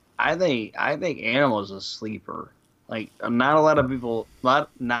 I think Animal is a sleeper. Like not a lot of people, not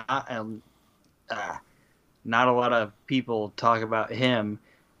a lot of people talk about him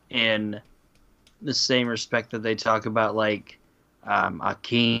in the same respect that they talk about like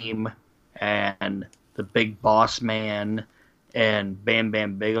Akeem and the Big Boss Man and Bam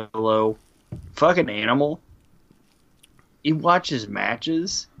Bam Bigelow. Fucking Animal. You watch his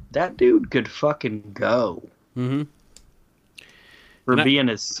matches, that dude could fucking go. Mm-hmm. For being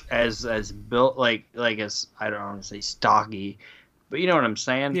as built like as, I don't want to say stocky, but you know what I'm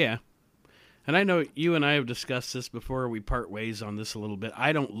saying? Yeah. And I know you and I have discussed this before we part ways on this a little bit.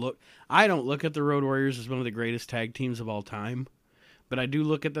 I don't look at the Road Warriors as one of the greatest tag teams of all time, but I do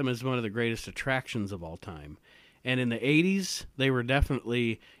look at them as one of the greatest attractions of all time. And in the 80s, they were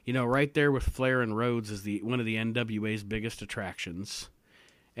definitely, right there with Flair and Rhodes as one of the NWA's biggest attractions.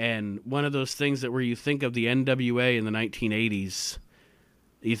 And one of those things that where you think of the NWA in the 1980s,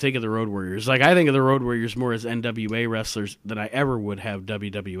 you think of the Road Warriors. Like, I think of the Road Warriors more as NWA wrestlers than I ever would have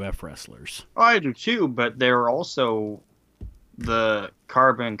WWF wrestlers. Oh, I do too, but they're also the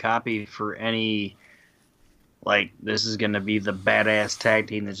carbon copy for any, like, this is going to be the badass tag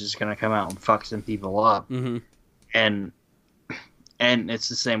team that's just going to come out and fuck some people up. Mm-hmm. And it's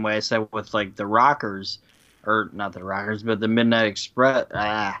the same way I said with, like, the Rockers, or not the Rockers, but the Midnight Express,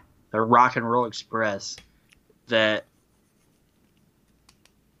 the Rock and Roll Express, that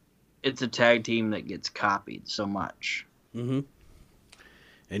it's a tag team that gets copied so much. Mm-hmm.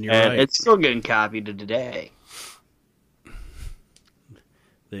 And you're right. It's still getting copied to today.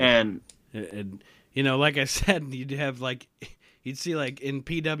 And like I said, you'd see like in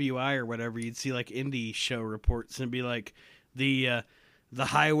PWI or whatever, you'd see like indie show reports and be like the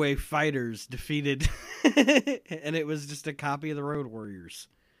Highway Fighters defeated, and it was just a copy of the Road Warriors.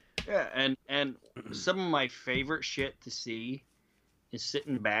 Yeah, and some of my favorite shit to see is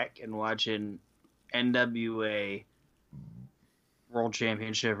sitting back and watching NWA World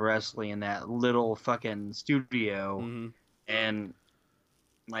Championship Wrestling in that little fucking studio, mm-hmm. and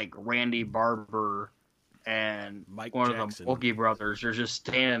like Randy Barber and Mike one Jackson. of the Wookie brothers are just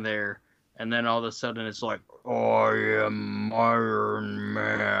standing there, and then all of a sudden it's like, I am Iron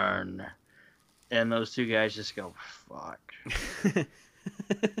Man, and those two guys just go, fuck.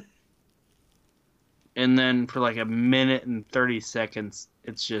 And then for like a minute and 30 seconds,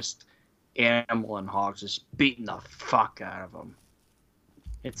 it's just Animal and Hawk just beating the fuck out of them.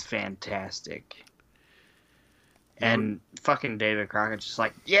 It's fantastic. And fucking David Crockett's just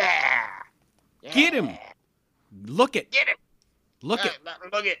like, yeah! Get him! Look it! Get him! Look it!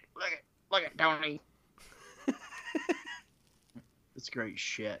 Look it, Tony! It's great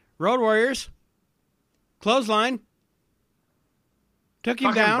shit. Road Warriors. Clothesline. Took him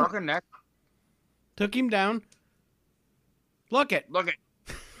fucking down. Broken neck. Took him down. Look it.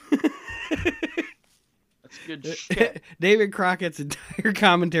 That's good shit. David Crockett's entire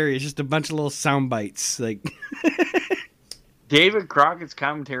commentary is just a bunch of little sound bites. Like David Crockett's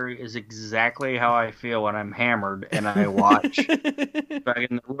commentary is exactly how I feel when I'm hammered and I watch fucking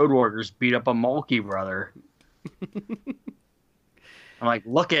the Road Warriors beat up a Mulkey brother. I'm like,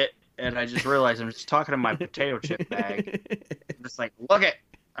 look it, and I just realized I'm just talking to my potato chip bag. I'm just like, look it.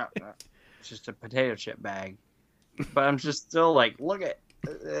 It's just a potato chip bag. But I'm just still like, look at,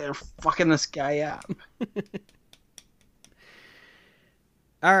 they're fucking this guy up.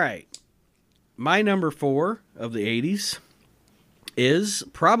 All right. My number 4 of the 80s is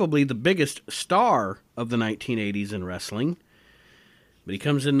probably the biggest star of the 1980s in wrestling. But he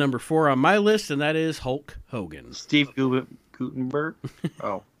comes in number 4 on my list, and that is Hulk Hogan. Steve Gutenberg?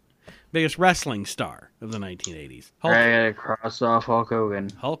 Oh. Biggest wrestling star of the 1980s. I gotta cross off Hulk Hogan.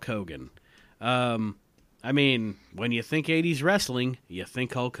 Hulk Hogan. I mean, when you think 80s wrestling, you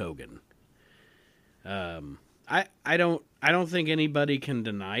think Hulk Hogan. I don't think anybody can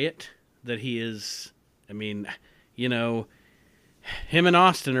deny it that he is. I mean, him and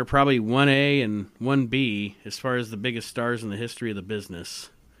Austin are probably 1A and 1B as far as the biggest stars in the history of the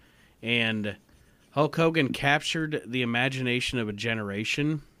business. And Hulk Hogan captured the imagination of a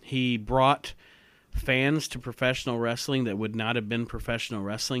generation. He brought fans to professional wrestling that would not have been professional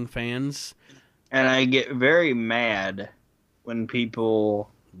wrestling fans. And I get very mad when people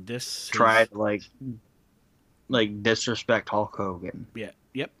try to disrespect Hulk Hogan. Yeah,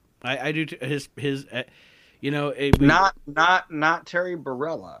 yep. I do. His Not Terry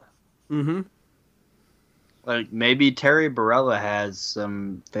Barella. Mm-hmm. Like maybe Terry Barella has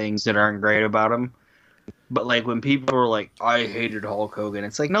some things that aren't great about him, but like when people are like, "I hated Hulk Hogan,"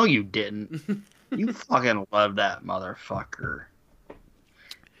 it's like, no, you didn't. You fucking love that motherfucker.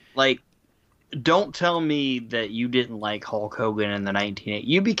 Like, don't tell me that you didn't like Hulk Hogan in the 1980s.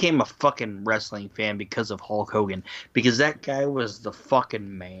 You became a fucking wrestling fan because of Hulk Hogan, because that guy was the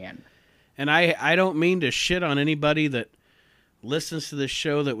fucking man. And I don't mean to shit on anybody that listens to this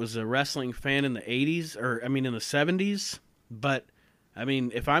show that was a wrestling fan in the 80s, or I mean in the 70s, but I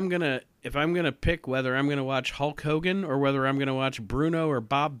mean if I'm going to pick whether I'm going to watch Hulk Hogan or whether I'm going to watch Bruno or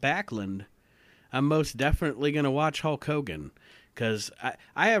Bob Backlund, I'm most definitely going to watch Hulk Hogan, cuz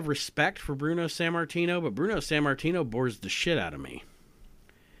I have respect for Bruno Sammartino, but Bruno Sammartino bores the shit out of me.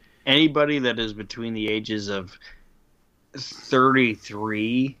 Anybody that is between the ages of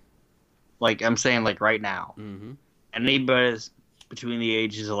 33, like I'm saying like right now. Mhm. Anybody that's between the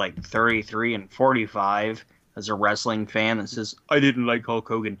ages of like 33 and 45 as a wrestling fan that says, I didn't like Hulk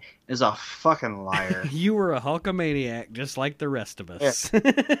Hogan, is a fucking liar. You were a Hulkamaniac just like the rest of us.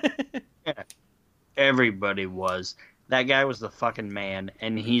 Yeah. Everybody was. That guy was the fucking man,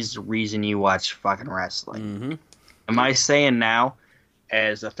 and he's the reason you watch fucking wrestling. Mm-hmm. Am I saying now,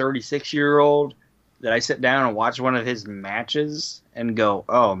 as a 36-year-old, that I sit down and watch one of his matches and go,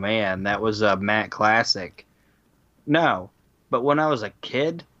 oh man, that was a Matt Classic? No. But when I was a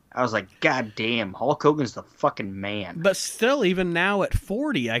kid, I was like, God damn, Hulk Hogan's the fucking man. But still, even now at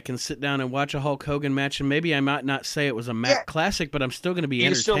 40, I can sit down and watch a Hulk Hogan match, and maybe I might not say it was a Matt Classic, but I'm still going to be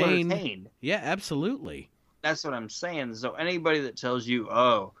entertained. Still entertained. Yeah, absolutely. That's what I'm saying. So anybody that tells you,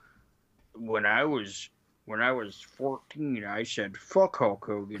 oh, when I was 14, I said, fuck Hulk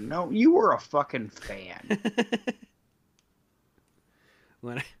Hogan. No, you were a fucking fan.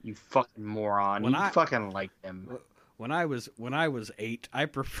 You fucking moron. You fucking liked him. When I was 8, I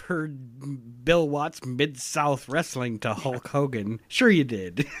preferred Bill Watts Mid-South Wrestling to Hulk Hogan. Sure you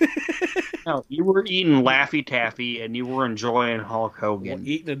did. No, you were eating Laffy Taffy and you were enjoying Hulk Hogan.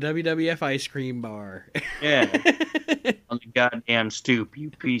 Eating a WWF ice cream bar. Yeah. On the goddamn stoop,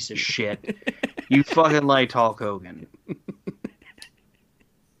 you piece of shit. You fucking liked Hulk Hogan.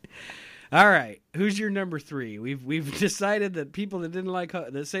 All right, who's your number 3? We've decided that people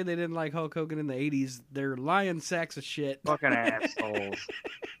that say they didn't like Hulk Hogan in the 80s, they're lying sacks of shit. Fucking assholes.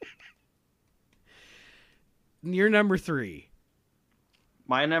 Your number 3.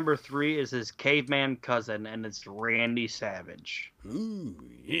 My number 3 is his caveman cousin, and it's Randy Savage. Ooh,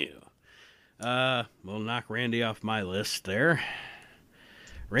 yeah. We'll knock Randy off my list there.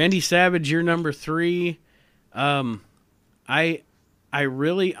 Randy Savage, your number 3. I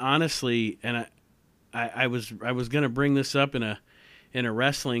really honestly, and I was gonna bring this up in a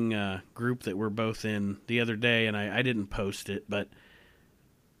wrestling group that we're both in the other day, and I didn't post it, but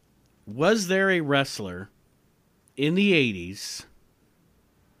was there a wrestler in the 80s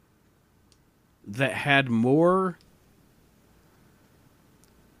that had more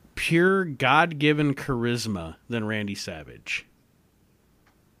pure God-given charisma than Randy Savage?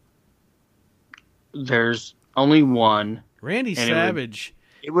 There's only one. Randy Savage.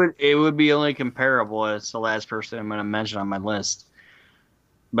 It would be only comparable as the last person I'm going to mention on my list,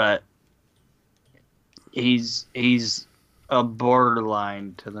 but he's a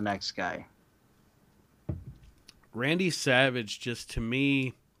borderline to the next guy. Randy Savage, just to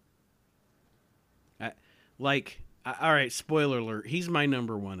me, all right, spoiler alert, he's my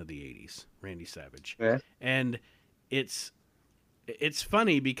number 1 of the 80s, Randy Savage. Yeah. And it's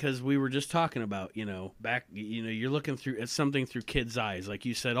funny because we were just talking about, you're looking at something through kids' eyes. Like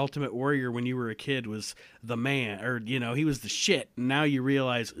you said, Ultimate Warrior when you were a kid was the man, or, he was the shit. And now you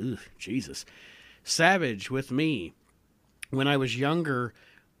realize, ugh, Jesus. Savage with me, when I was younger,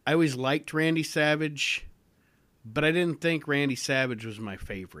 I always liked Randy Savage, but I didn't think Randy Savage was my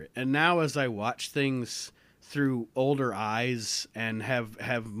favorite. And now as I watch things through older eyes and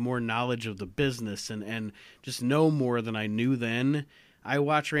have more knowledge of the business and just know more than I knew then, I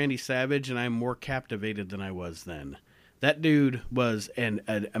watch Randy Savage and I'm more captivated than I was then. That dude was an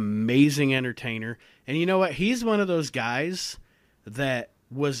amazing entertainer. And you know what? He's one of those guys that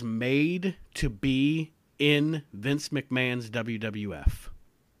was made to be in Vince McMahon's WWF.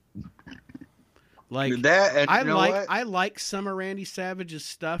 Like that, I like some of Randy Savage's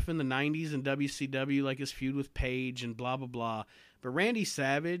stuff in the 90s and WCW, like his feud with Paige and blah blah blah. But Randy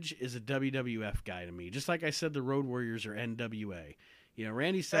Savage is a WWF guy to me. Just like I said, the Road Warriors are NWA.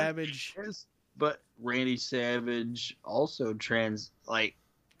 Randy Savage. But Randy Savage also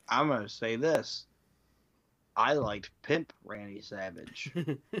I'm gonna say this. I liked Pimp Randy Savage.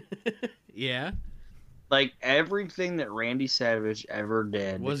 Yeah. Like everything that Randy Savage ever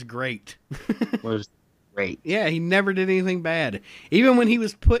did Was great. was great. Yeah, he never did anything bad. Even when he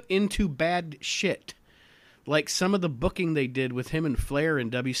was put into bad shit. Like some of the booking they did with him and Flair in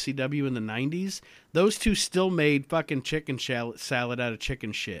WCW in the 90s, those two still made fucking chicken salad out of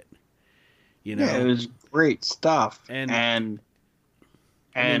chicken shit. You know? Yeah, it was great stuff. And I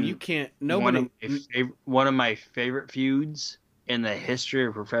mean, you can't. Nobody. One of my favorite feuds in the history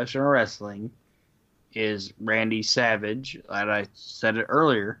of professional wrestling is Randy Savage. Like I said it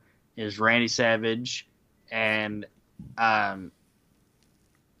earlier, is Randy Savage and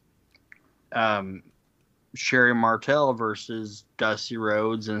Sherry Martel versus Dusty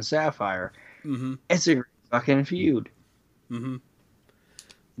Rhodes and Sapphire. Mm-hmm. It's a great fucking feud. Mm-hmm.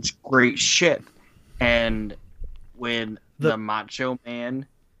 It's great shit. And when the Macho Man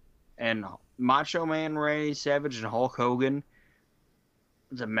Randy Savage and Hulk Hogan,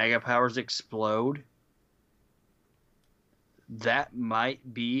 the Mega Powers explode, that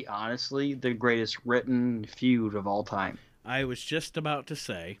might be honestly the greatest written feud of all time. I was just about to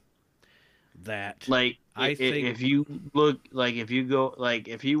say that. Like, I think if you look, like, if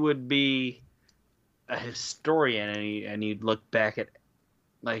you would be a historian and you'd look back at,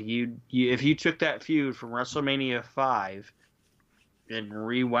 like, if you took that feud from WrestleMania 5 and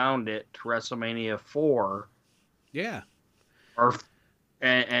rewound it to WrestleMania 4, yeah,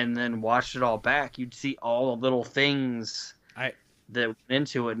 and then watched it all back, you'd see all the little things that went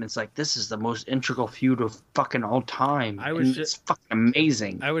into it, and it's like, this is the most integral feud of fucking all time. It's fucking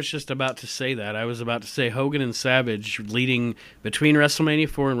amazing. I was just about to say that. I was about to say Hogan and Savage leading between WrestleMania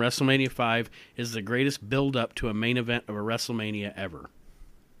 4 and WrestleMania 5 is the greatest build-up to a main event of a WrestleMania ever.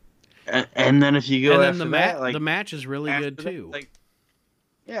 And then if you go after the match is really good too.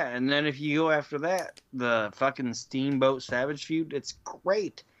 Yeah, and then if you go after that, the fucking Steamboat Savage feud, it's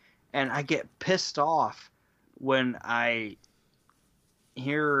great. And I get pissed off when I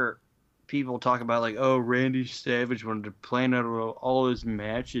hear people talk about, like, oh, Randy Savage wanted to plan out all his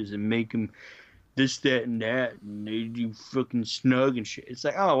matches and make him this, that, and that, and they do fucking snug and shit. It's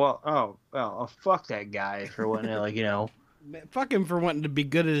like, fuck that guy for wanting to, like, you know. Fuck him for wanting to be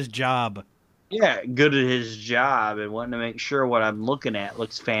good at his job. Yeah, good at his job and wanting to make sure what I'm looking at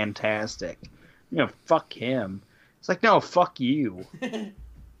looks fantastic. You know, fuck him. It's like, no, fuck you.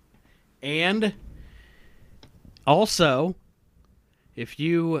 And also, if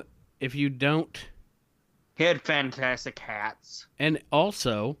you don't... He had fantastic hats. And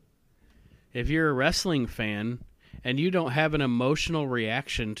also, if you're a wrestling fan and you don't have an emotional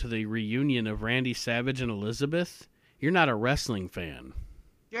reaction to the reunion of Randy Savage and Elizabeth, you're not a wrestling fan.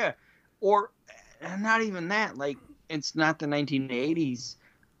 Yeah, or not even that. Like, it's not the 1980s,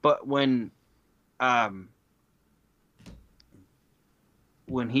 but when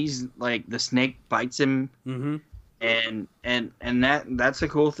he's like the snake bites him, mm-hmm. and that's a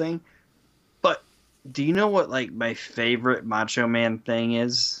cool thing. But do you know what, like, my favorite Macho Man thing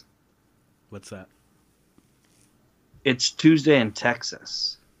is? What's that? It's Tuesday in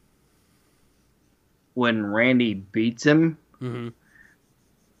Texas. When Randy beats him, mm-hmm.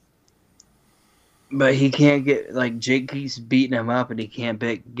 but he can't get, like, Jake keeps beating him up and he can't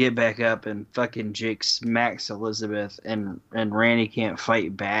get back up, and fucking Jake smacks Elizabeth and Randy can't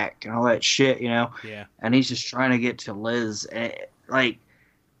fight back and all that shit, you know? Yeah. And he's just trying to get to Liz. And, like,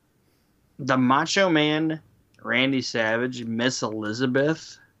 the Macho Man, Randy Savage, Miss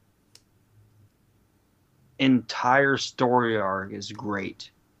Elizabeth, entire story arc is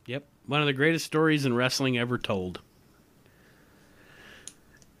great. Yep. One of the greatest stories in wrestling ever told.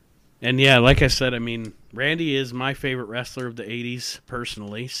 And yeah, like I said, I mean, Randy is my favorite wrestler of the 80s,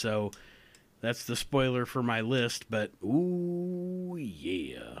 personally, so that's the spoiler for my list, but ooh,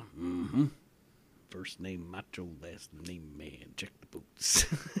 yeah. Mm-hmm. First name Macho, last name Man. Check the boots.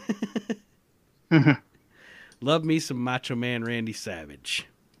 Love me some Macho Man Randy Savage.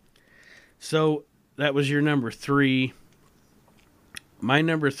 So, that was your number 3. My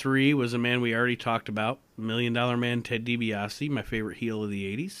number 3 was a man we already talked about, $1 Million Man Ted DiBiase, my favorite heel of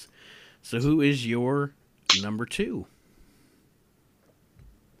the 80s. So who is your number 2?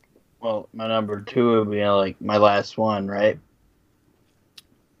 Well, my number 2 would be, like, my last one, right?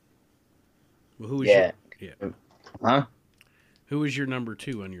 Well, who is Huh? Who is your number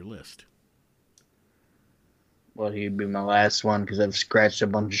 2 on your list? Well, he'd be my last one because I've scratched a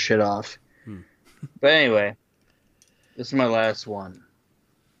bunch of shit off. But anyway, this is my last one.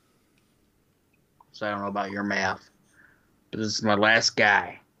 So I don't know about your math, but this is my last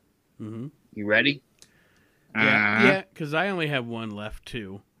guy. Mm-hmm. You ready? Yeah, because I only have one left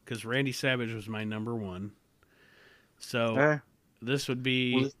too. Because Randy Savage was my number one. So this would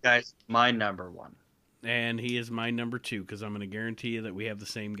be. Well, this guy's my number one. And he is my number two because I'm going to guarantee you that we have the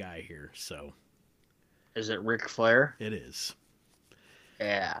same guy here. So. Is it Ric Flair? It is.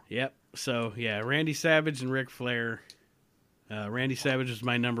 Yeah. Yep. So, yeah, Randy Savage and Ric Flair. Randy Savage was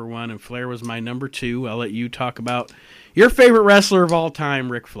my number one, and Flair was my number two. I'll let you talk about your favorite wrestler of all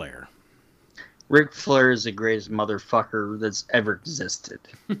time, Ric Flair. Ric Flair is the greatest motherfucker that's ever existed.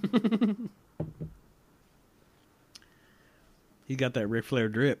 He got that Ric Flair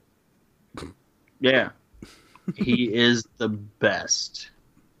drip. Yeah. He is the best.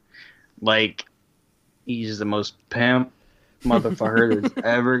 Like, he's the most pimp motherfucker that's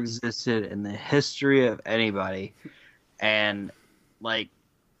ever existed in the history of anybody. And, like,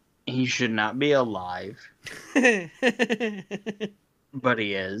 he should not be alive. But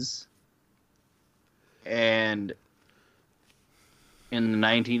he is. And in the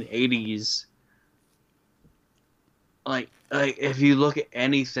 1980s, like if you look at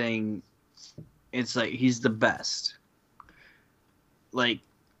anything, it's like he's the best. Like,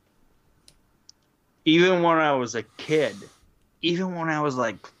 even when I was a kid, even when I was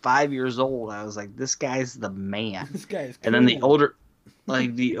like 5 years old, I was like, this guy's the man. This guy's cool. And then the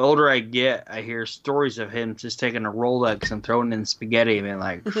older I get, I hear stories of him just taking a Rolex and throwing in spaghetti and being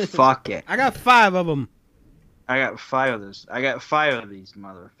like, fuck it. I got 5 of them. I got 5 of this. I got 5 of these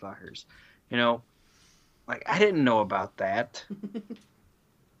motherfuckers. You know, like, I didn't know about that.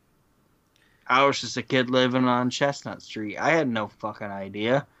 I was just a kid living on Chestnut Street. I had no fucking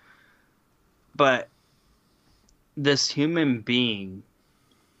idea. But this human being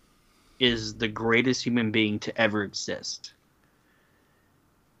is the greatest human being to ever exist.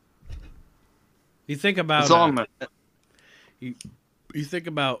 You think about you think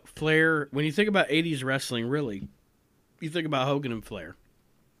about Flair. When you think about 80s wrestling, really, you think about Hogan and Flair.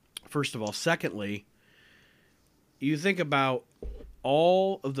 First of all. Secondly, you think about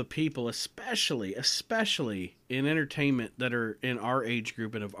all of the people, especially in entertainment, that are in our age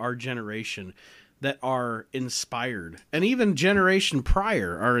group and of our generation, that are inspired. And even generation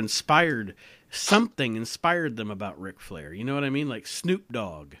prior are inspired. Something inspired them about Ric Flair. You know what I mean? Like Snoop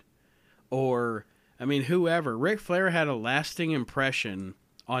Dogg. Or, I mean, whoever. Ric Flair had a lasting impression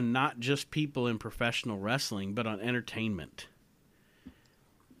on not just people in professional wrestling, but on entertainment.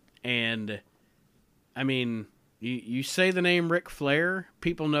 And, I mean, you say the name Ric Flair,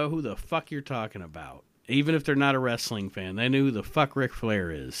 people know who the fuck you're talking about. Even if they're not a wrestling fan, they know who the fuck Ric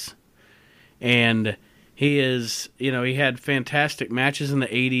Flair is. And he is, you know, he had fantastic matches in the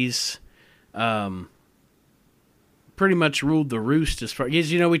 80s. Pretty much ruled the roost as far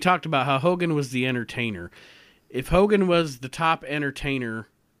as, you know, we talked about how Hogan was the entertainer. If Hogan was the top entertainer,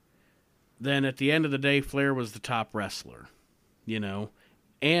 then at the end of the day, Flair was the top wrestler, you know,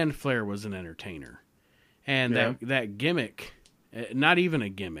 and Flair was an entertainer. And that gimmick, not even a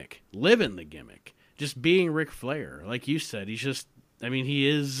gimmick, living the gimmick, just being Ric Flair. Like you said, he's just, I mean,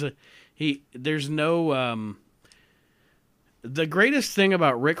 there's no, the greatest thing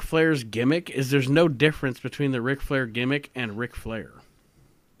about Ric Flair's gimmick is there's no difference between the Ric Flair gimmick and Ric Flair.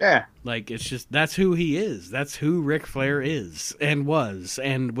 Yeah. Like, it's just, that's who he is. That's who Ric Flair is and was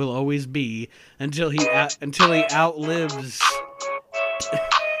and will always be until he outlives.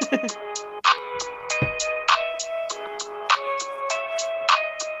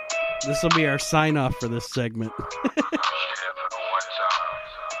 This will be our sign off for this segment.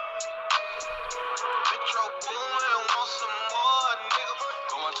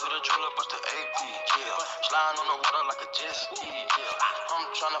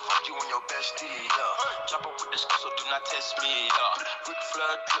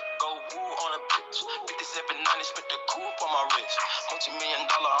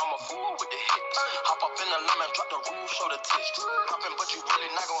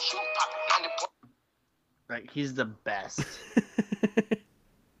 Like, he's the best.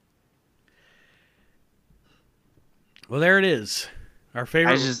 Well, there it is. Our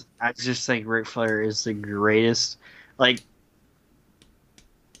favorite. I just think Ric Flair is the greatest. Like,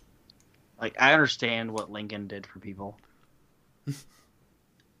 I understand what Lincoln did for people.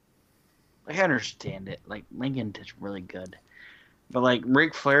 Like, I understand it. Like, Lincoln did really good. But, like,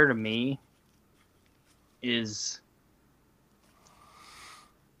 Ric Flair to me is,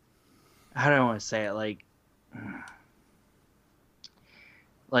 how do I want to say it? Like,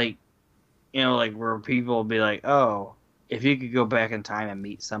 you know, like, where people will be like, oh, if you could go back in time and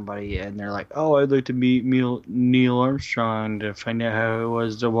meet somebody, and they're like, oh, I'd like to meet Neil Armstrong to find out how it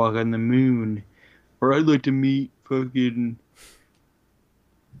was to walk on the moon. Or I'd like to meet fucking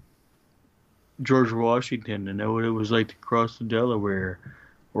George Washington to know what it was like to cross the Delaware,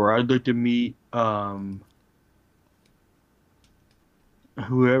 or I'd like to meet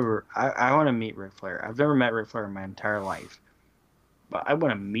whoever. I want to meet Ric Flair. I've never met Ric Flair in my entire life, but I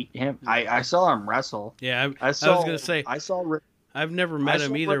want to meet him. I saw him wrestle. Yeah, I was I gonna say saw Ric. I've never met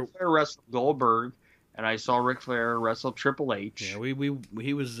him either. Ric Flair wrestle Goldberg, and I saw Ric Flair wrestle Triple H.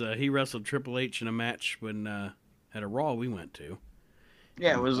 Yeah, he wrestled Triple H in a match when at a Raw we went to.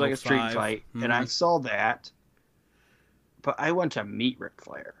 Yeah, it was like a street 05. fight, and I saw that. But I want to meet Ric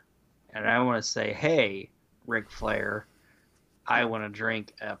Flair, and I want to say, "Hey, Ric Flair, I want to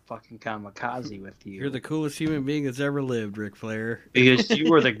drink a fucking kamikaze with you." You're the coolest human being that's ever lived, Ric Flair. Because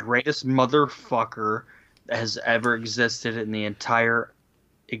you are the greatest motherfucker that has ever existed in the entire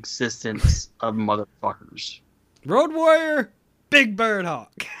existence of motherfuckers. Road Warrior, Big Bird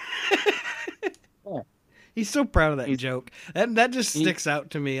Hawk. Yeah. He's so proud of that joke. That just sticks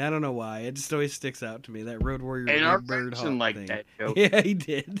out to me. I don't know why. It just always sticks out to me. That Road Warrior, Big Bird Hawk like thing. that joke. Yeah, he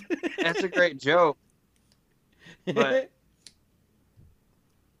did. That's a great joke. But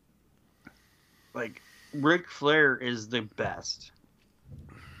like, Ric Flair is the best.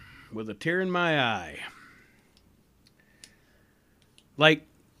 With a tear in my eye. Like,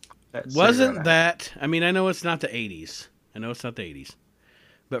 wasn't that... I mean, I know it's not the 80s.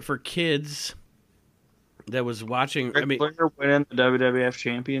 But for kids that was watching... Ric Flair winning the WWF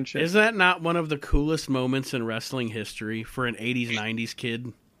Championship. Is that not one of the coolest moments in wrestling history for an 80s, 90s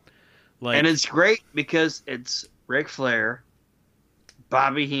kid? Like, and it's great because it's Ric Flair,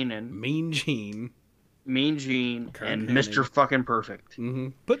 Bobby Heenan, Mean Gene, Kurt and Mr. Fucking Perfect. Mm-hmm.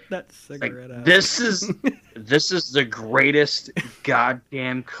 Put that cigarette out. This is the greatest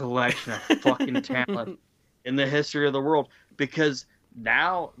goddamn collection of fucking talent in the history of the world. Because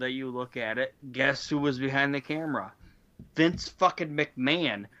now that you look at it, guess who was behind the camera? Vince fucking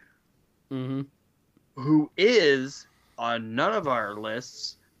McMahon, who is on none of our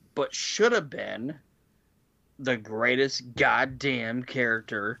lists, but should have been the greatest goddamn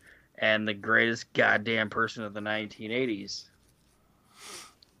character and the greatest goddamn person of the 1980s.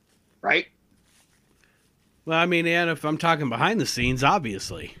 Right? Well, I mean, and if I'm talking behind the scenes,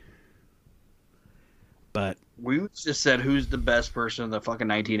 obviously. But we just said who's the best person of the fucking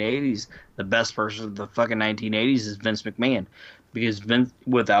 1980s. The best person of the fucking 1980s is Vince McMahon. Because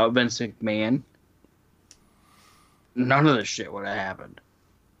without Vince McMahon, none of this shit would have happened.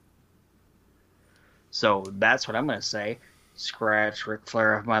 So that's what I'm going to say. Scratch Ric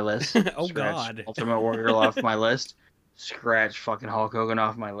Flair off my list. Oh, Scratch God. Ultimate Warrior off my list. Scratch fucking Hulk Hogan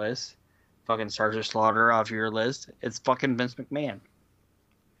off my list. Fucking Sergeant Slaughter off your list. It's fucking Vince McMahon.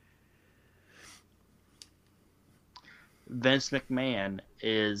 Vince McMahon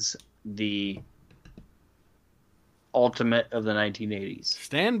is the ultimate of the 1980s.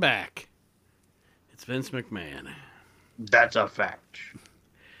 Stand back. It's Vince McMahon. That's a fact.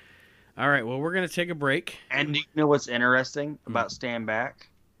 All right, well, we're going to take a break. And do you know what's interesting about Stand Back?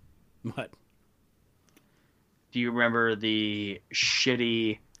 What? Do you remember the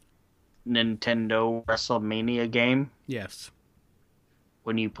shitty Nintendo WrestleMania game? Yes.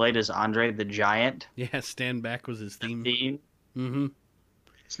 When you played as Andre the Giant? Yeah, Stand Back was his theme. Mm-hmm.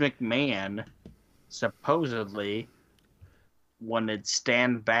 Vince McMahon supposedly wanted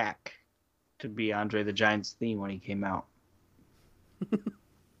Stand Back to be Andre the Giant's theme when he came out.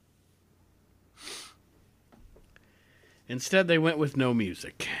 Instead, they went with no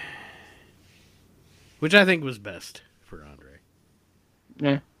music. Which I think was best for Andre.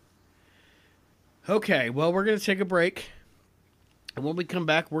 Yeah. Okay, well, we're going to take a break. And when we come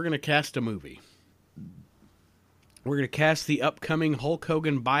back, we're going to cast a movie. We're going to cast the upcoming Hulk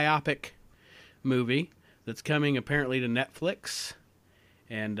Hogan biopic movie that's coming apparently to Netflix.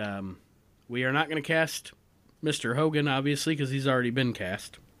 And we are not going to cast Mr. Hogan, obviously, because he's already been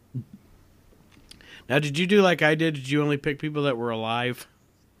cast. Now, did you do like I did? Did you only pick people that were alive?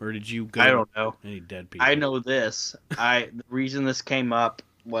 Or did you go I don't know. Any dead people? I know this. The reason this came up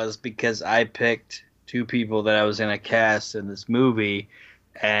was because I picked two people that I was going to cast in this movie,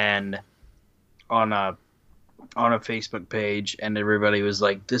 and on a Facebook page, and everybody was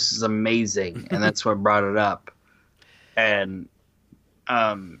like, "This is amazing," and that's what brought it up. And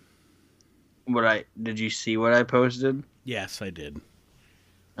did you see what I posted? Yes, I did.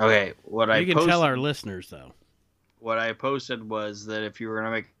 Okay, you can tell our listeners though. What I posted was that if you were going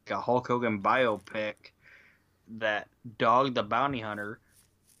to make a Hulk Hogan biopic, that Dog the Bounty Hunter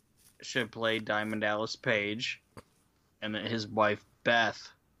should play Diamond Dallas Page, and that his wife Beth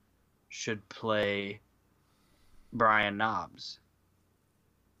should play Brian Knobs.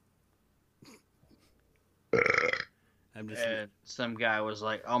 And some guy was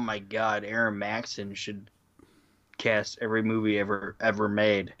like, "Oh my God, Aaron Maxson should cast every movie ever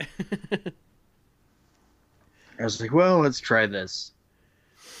made." I was like, "Well, let's try this."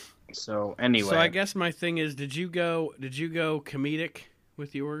 So anyway, So I guess my thing is, did you go comedic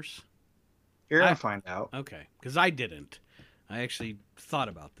with yours? you're gonna find out. Okay, because I didn't. I actually thought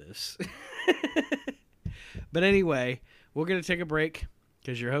about this. But anyway, we're going to take a break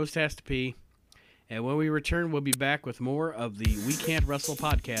because your host has to pee. And when we return, we'll be back with more of the We Can't Wrestle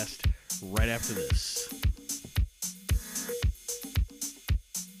podcast right after this.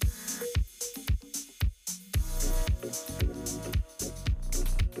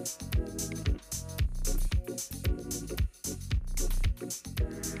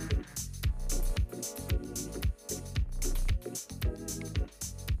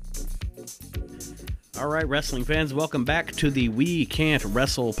 All right, wrestling fans, welcome back to the We Can't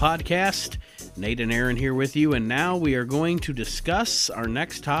Wrestle podcast. Nate and Aaron here with you, and now we are going to discuss our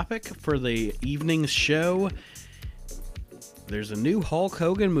next topic for the evening's show. There's a new Hulk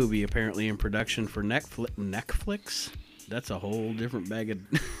Hogan movie apparently in production for Netflix. That's a whole different bag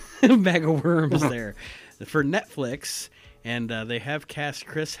of worms there. For Netflix, and they have cast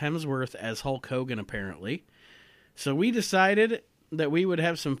Chris Hemsworth as Hulk Hogan apparently. So we decided that we would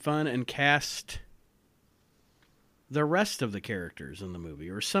have some fun and cast the rest of the characters in the movie,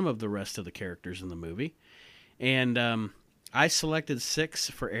 or some of the rest of the characters in the movie. And I selected 6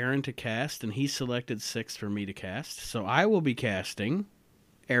 for Aaron to cast, and he selected 6 for me to cast. So I will be casting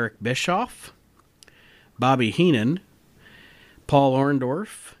Eric Bischoff, Bobby Heenan, Paul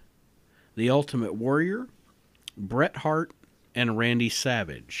Orndorff, The Ultimate Warrior, Bret Hart, and Randy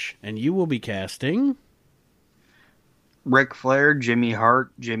Savage. And you will be casting Ric Flair, Jimmy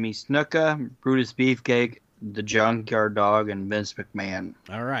Hart, Jimmy Snuka, Brutus Beefcake, the Junkyard Dog, and Vince McMahon.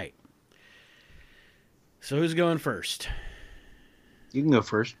 All right. So who's going first? You can go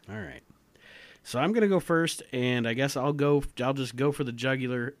first. All right. So I'm going to go first, and I guess I'll just go for the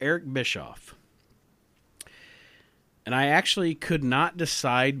jugular, Eric Bischoff. And I actually could not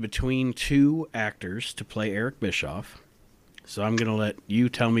decide between 2 actors to play Eric Bischoff. So I'm going to let you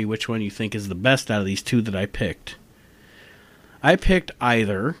tell me which one you think is the best out of these 2 that I picked. I picked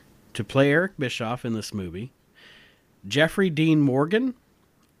either to play Eric Bischoff in this movie, Jeffrey Dean Morgan,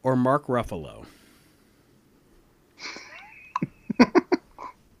 or Mark Ruffalo.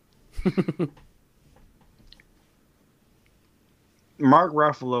 Mark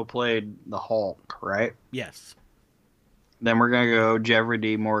Ruffalo played the Hulk, right? Yes. Then we're going to go Jeffrey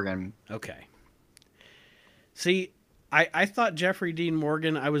D. Morgan. Okay. See, I thought Jeffrey Dean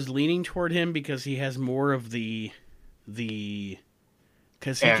Morgan, I was leaning toward him because he has more of the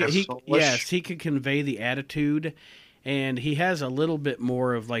because he could convey the attitude, and he has a little bit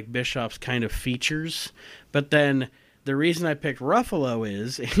more of like Bischoff's kind of features. But then the reason I picked Ruffalo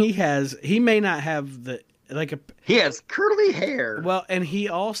is he may not have he has curly hair. Well, and he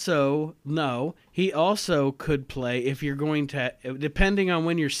also could play, if you're going to, depending on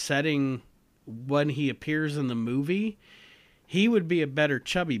when you're setting when he appears in the movie, he would be a better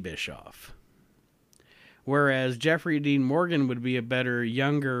chubby Bischoff. Whereas Jeffrey Dean Morgan would be a better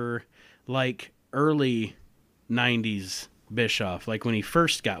younger, like early 90s Bischoff, like when he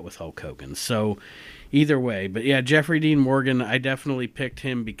first got with Hulk Hogan. So either way, but yeah, Jeffrey Dean Morgan, I definitely picked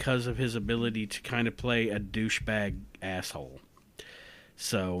him because of his ability to kind of play a douchebag asshole.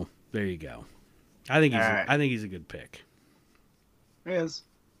 So there you go. I think he's a good pick. He is.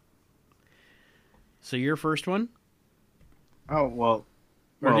 So your first one? Oh, well.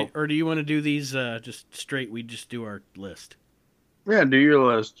 Or do you want to do these just straight? We just do our list. Yeah, do your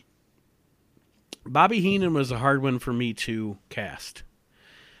list. Bobby Heenan was a hard one for me to cast.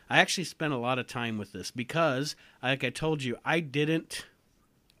 I actually spent a lot of time with this because, like I told you, I didn't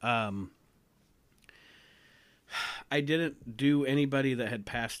do anybody that had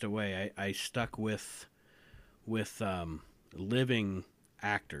passed away. I stuck with living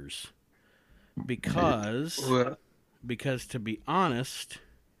actors because to be honest,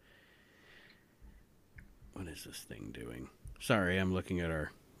 what is this thing doing? Sorry, I'm looking at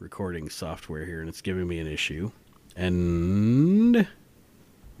our recording software here and it's giving me an issue. And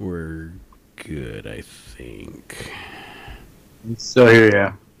we're good, I think. So here,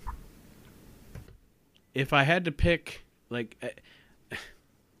 yeah. If I had to pick,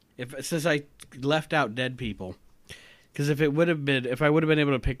 since I left out dead people, because if I would have been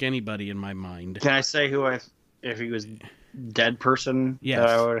able to pick anybody in my mind. Can I say if he was dead person? Yes.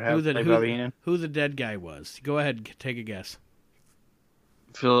 That I would have Bobby Heenan? Who the dead guy was? Go ahead, take a guess.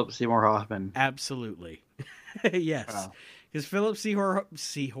 Philip Seymour Hoffman. Absolutely. Yes. Because Philip Seymour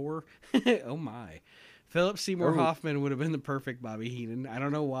oh my. Philip Seymour Hoffman would have been the perfect Bobby Heenan. I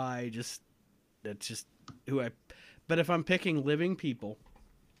don't know why. That's just who I. But if I'm picking living people,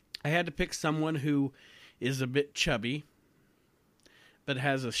 I had to pick someone who is a bit chubby, but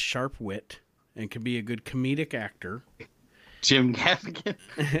has a sharp wit and can be a good comedic actor. Jim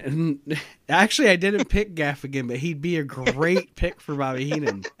Gaffigan. Actually, I didn't pick Gaffigan, but he'd be a great pick for Bobby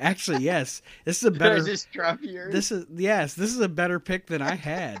Heenan. Actually, yes, this is a better. Did I just drop yours? This is a better pick than I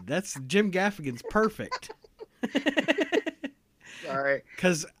had. That's Jim Gaffigan's perfect. Sorry,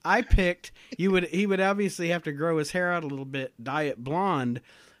 because I picked he would obviously have to grow his hair out a little bit, dye it blonde,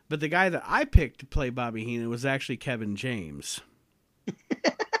 but the guy that I picked to play Bobby Heenan was actually Kevin James.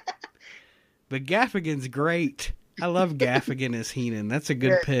 But Gaffigan's great. I love Gaffigan as Heenan. That's a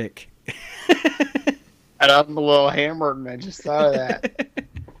good pick. And I'm a little hammered, and I just thought of that.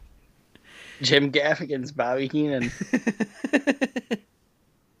 Jim Gaffigan's Bobby Heenan.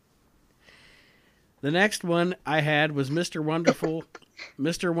 The next one I had was Mr. Wonderful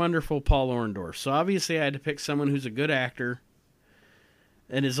Paul Orndorff. So obviously I had to pick someone who's a good actor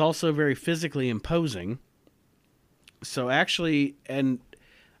and is also very physically imposing. So actually, and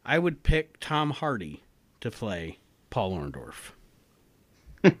I would pick Tom Hardy to play Paul Orndorff.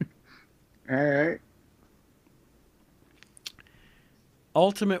 All right.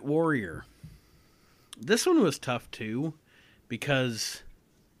 Ultimate Warrior. This one was tough too because,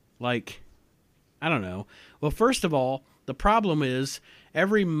 like, I don't know. Well, first of all, the problem is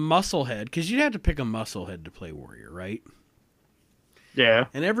every musclehead, because you'd have to pick a musclehead to play Warrior, right? Yeah.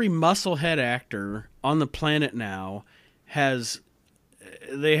 And every musclehead actor on the planet now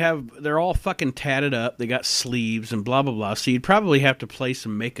they're all fucking tatted up. They got sleeves and blah, blah, blah. So you'd probably have to play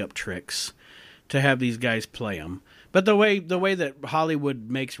some makeup tricks to have these guys play them. But the way that Hollywood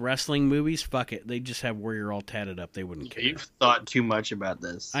makes wrestling movies, fuck it. They just have Warrior all tatted up. They wouldn't care. You've thought too much about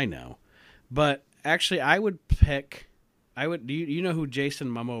this. I know. But actually, I would pick... Do you know who Jason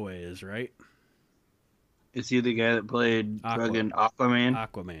Momoa is, right? Is he the guy that played fucking Aquaman?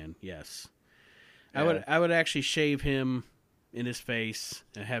 Aquaman, yes. Yeah. I would actually shave him in his face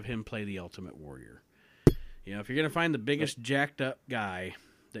and have him play the Ultimate Warrior. You know, if you're going to find the biggest jacked up guy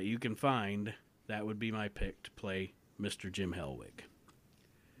that you can find, that would be my pick to play Mr. Jim Hellwig.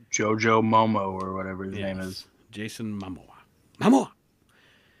 Jojo Momo or whatever his name is. Jason Momoa.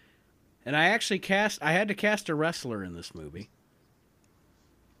 And I actually had to cast a wrestler in this movie.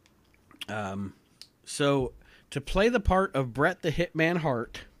 So to play the part of Bret the Hitman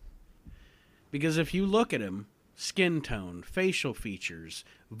Hart, because if you look at him, skin tone, facial features,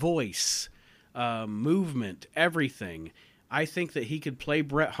 voice, movement, everything, I think that he could play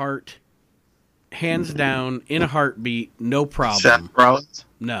Bret Hart hands down in a heartbeat, no problem. Seth Rollins?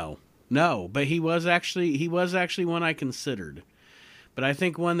 No, but he was actually one I considered. But I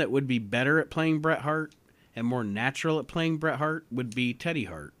think one that would be better at playing Bret Hart and more natural at playing Bret Hart would be Teddy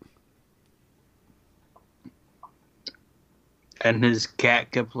Hart. And his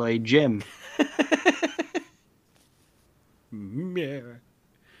cat could play Jim.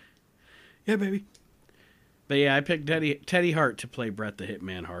 Yeah, baby. But yeah, I picked Teddy Hart to play Bret the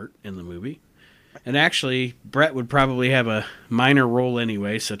Hitman Hart in the movie. And actually, Bret would probably have a minor role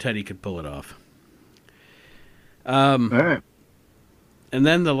anyway, so Teddy could pull it off. All right. And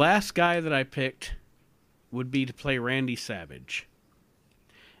then the last guy that I picked would be to play Randy Savage.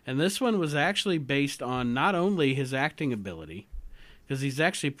 And this one was actually based on not only his acting ability, because he's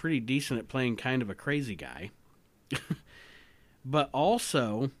actually pretty decent at playing kind of a crazy guy, but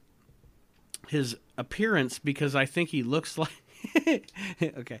also his appearance, because I think he looks like...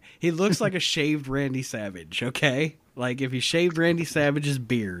 okay, he looks like a shaved Randy Savage, okay? Like, if you shaved Randy Savage's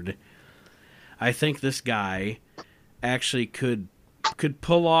beard, I think this guy actually could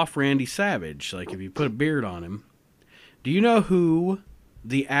pull off Randy Savage, like if you put a beard on him. Do you know who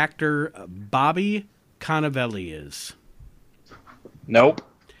the actor Bobby Cannavale is? Nope.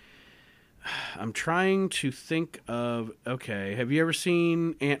 I'm trying to think of... Okay, have you ever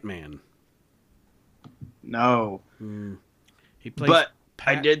seen Ant-Man? No. He plays But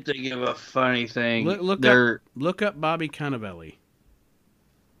I did think of a funny thing. Look up Bobby Cannavale.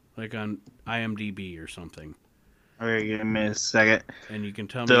 Like on IMDb or something. Okay, give me a second. And you can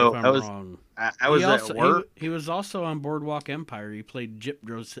tell me if I'm wrong. I was at work. He was also on Boardwalk Empire. He played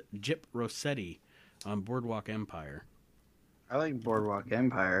Gyp Rossetti on Boardwalk Empire. I like Boardwalk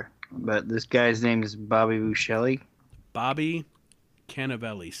Empire, but this guy's name is Bobby Buscelli. Bobby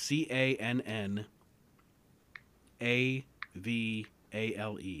Cannavale.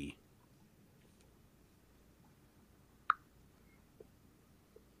 Cannavale.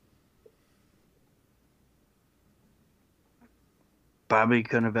 Bobby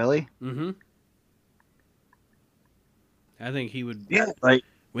Cannavale? Mm-hmm. I think he would. Yeah, like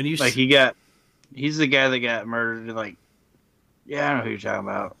when you he's the guy that got murdered. Like, yeah, I know who you're talking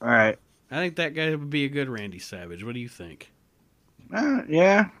about. All right. I think that guy would be a good Randy Savage. What do you think?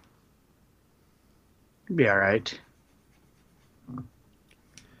 Yeah, be all right.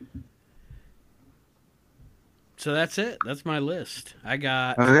 So that's it. That's my list. I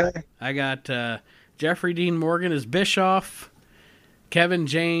got Jeffrey Dean Morgan as Bischoff, Kevin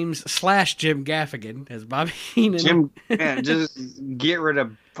James / Jim Gaffigan as Bobby Heenan. Just get rid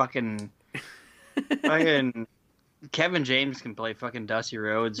of fucking Kevin James can play fucking Dusty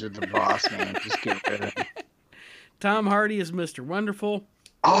Rhodes or the Boss Man. Just get rid of him. Tom Hardy as Mr. Wonderful.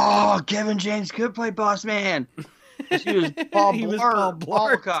 Oh, Kevin James could play Boss Man. He was Paul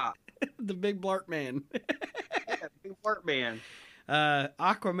Blart. The big Blart Man. Yeah, big Blart Man.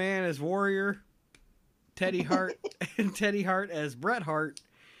 Aquaman as Warrior. Teddy Hart as Bret Hart.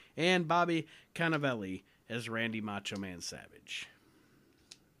 And Bobby Cannavale as Randy Macho Man Savage.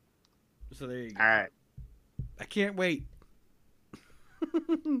 So there you go. All right. I can't wait.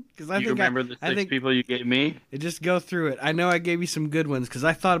 Because you remember the six people you gave me? Just go through it. I know I gave you some good ones because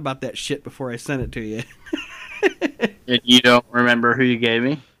I thought about that shit before I sent it to you. And you don't remember who you gave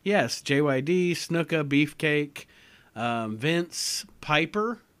me? Yes, JYD, Snuka, Beefcake, Vince,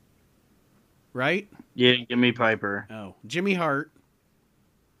 Piper, right? Yeah, give me Piper. Oh, Jimmy Hart.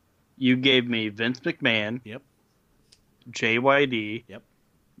 You gave me Vince McMahon. Yep. JYD. Yep.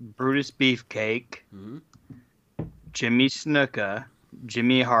 Brutus Beefcake. Mm-hmm. Jimmy Snuka,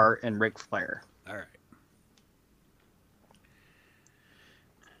 Jimmy Hart, and Ric Flair. All right.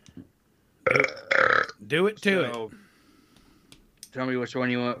 Do it to it. Tell me which one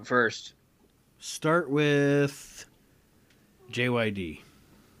you want first. Start with JYD.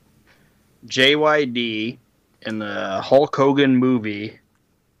 JYD in the Hulk Hogan movie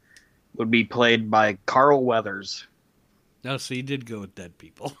would be played by Carl Weathers. Oh, so you did go with dead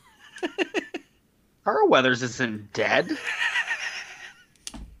people. Carl Weathers isn't dead.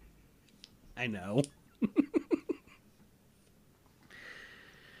 I know.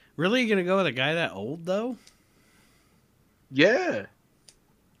 Really? You gonna go with a guy that old, though? Yeah.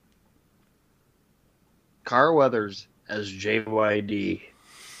 Carl Weathers as JYD.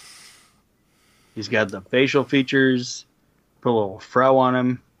 He's got the facial features, put a little fro on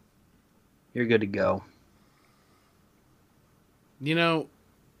him. You're good to go. You know,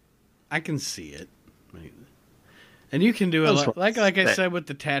 I can see it. And you can do a lot. Like I said with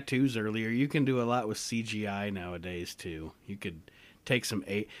the tattoos earlier, you can do a lot with CGI nowadays, too. You could take some...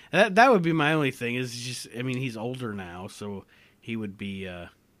 That would be my only thing, is just... I mean, he's older now, so he would be...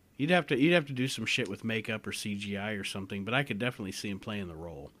 You'd have to do some shit with makeup or CGI or something, but I could definitely see him playing the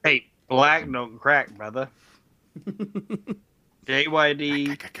role. Hey, black don't crack, brother.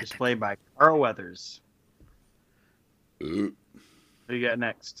 JYD is played by Carl Weathers. Who you got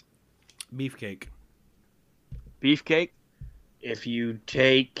next? Beefcake. Beefcake. If you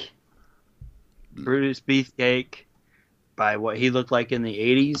take Brutus Beefcake by what he looked like in the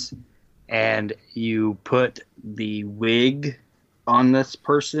 80s and you put the wig on this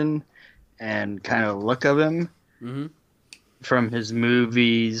person and kind of look of him from his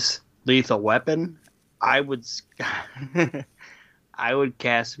movies Lethal Weapon, I would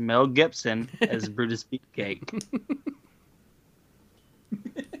cast Mel Gibson as Brutus Beefcake.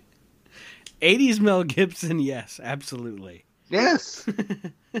 80s Mel Gibson, yes, absolutely. Yes.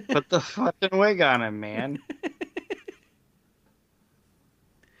 Put the fucking wig on him, man.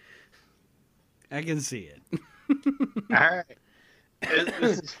 I can see it. All right.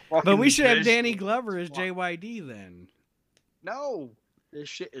 But we should have Danny Glover as JYD then. No. This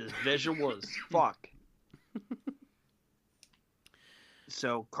shit is visual as fuck.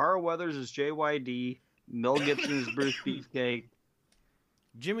 So, Carl Weathers is JYD. Mel Gibson is Bruce Beefcake.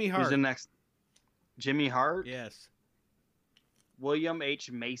 Jimmy Hart. Who's the next? Jimmy Hart? Yes. William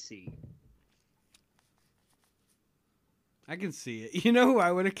H. Macy. I can see it. You know who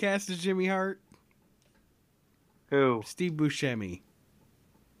I would have cast as Jimmy Hart? Who? Steve Buscemi.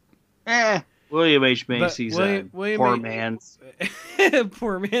 William H. Macy's poor man.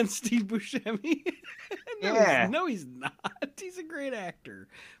 Poor man Steve Buscemi. No, he's not. He's a great actor.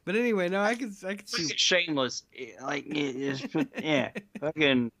 But anyway, no, I can see. Shameless. Like, yeah.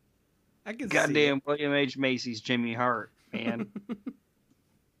 Fucking I can goddamn see William H. Macy's Jimmy Hart, man.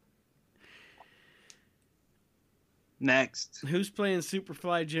 Next. Who's playing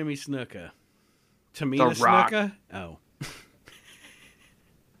Superfly Jimmy Snuka? Tamina The Rock. Snuka? Oh.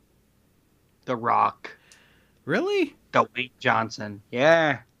 The Rock. Really? Dwayne Johnson.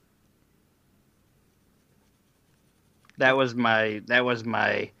 Yeah. That was my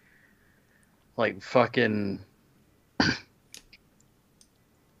like fucking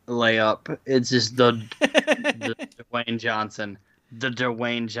layup. It's just the Dwayne Johnson. The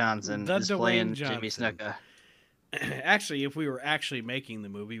Dwayne Johnson The is Dwayne playing Johnson. Jimmy Snuka. Actually, if we were actually making the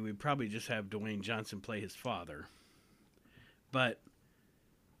movie, we'd probably just have Dwayne Johnson play his father.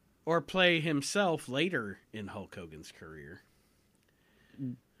 Or play himself later in Hulk Hogan's career.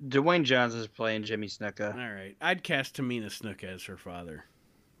 Dwayne Johnson's playing Jimmy Snuka. All right. I'd cast Tamina Snuka as her father.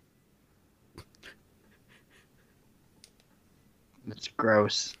 That's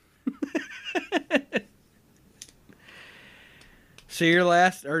gross. So your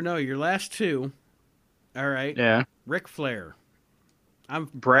last two. All right. Yeah. Ric Flair.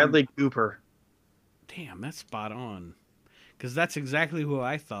 Bradley Cooper. Damn, that's spot on. Because that's exactly who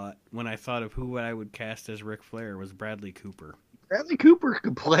I thought when I thought of who I would cast as Ric Flair was Bradley Cooper. Bradley Cooper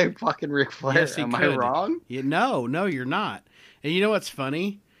could play fucking Ric Flair. Yes, he Am could. I wrong? No, you're not. And you know what's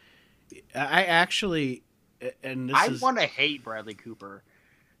funny? I actually, and I want to hate Bradley Cooper.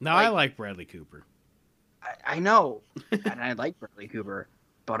 No, I like Bradley Cooper. I know, and I like Bradley Cooper,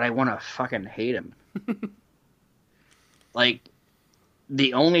 but I want to fucking hate him. Like,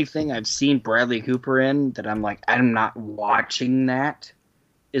 the only thing I've seen Bradley Cooper in that I'm like, I'm not watching that,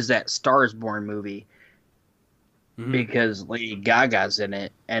 is that Stars Born movie. Mm-hmm. Because Lady Gaga's in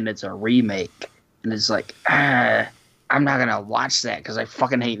it, and it's a remake. And it's like, I'm not going to watch that because I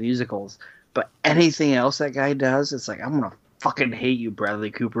fucking hate musicals. But anything else that guy does, it's like, I'm going to fucking hate you,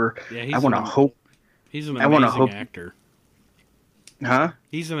 Bradley Cooper. Yeah, I want to hope. He's an amazing actor. Huh?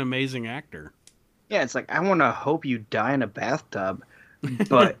 He's an amazing actor. Yeah, it's like, I want to hope you die in a bathtub.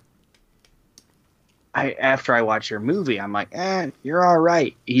 But after I watch your movie, I'm like, you're all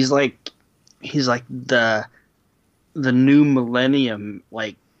right. He's like the new millennium,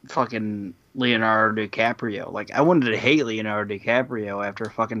 like fucking Leonardo DiCaprio. Like, I wanted to hate Leonardo DiCaprio after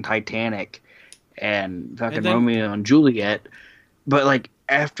fucking Titanic and fucking Romeo and Juliet. But like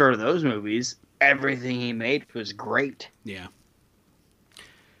after those movies, everything he made was great. Yeah.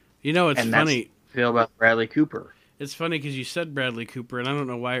 You know, it's funny. That's how I feel about Bradley Cooper. It's funny because you said Bradley Cooper, and I don't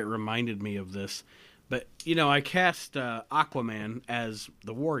know why it reminded me of this. But, you know, I cast Aquaman as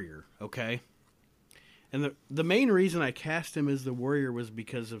the Warrior, okay? And the main reason I cast him as the Warrior was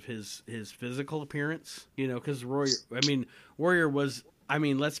because of his physical appearance. You know, because Warrior was,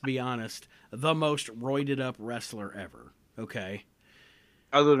 let's be honest, the most roided up wrestler ever, okay?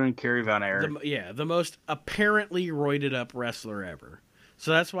 Other than Kerry Von Erich. The most apparently roided up wrestler ever. So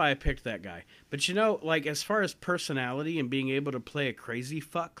that's why I picked that guy. But you know, like as far as personality and being able to play a crazy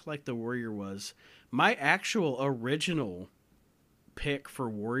fuck like the Warrior was, my actual original pick for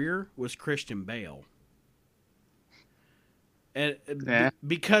Warrior was Christian Bale. And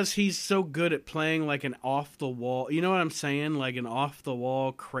because he's so good at playing like an off the wall, you know what I'm saying? Like an off the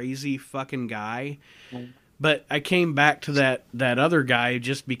wall crazy fucking guy. But I came back to that other guy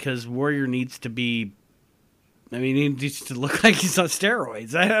just because Warrior needs to be, he needs to look like he's on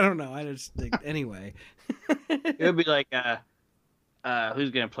steroids. I don't know. I just think, anyway. It would be like, who's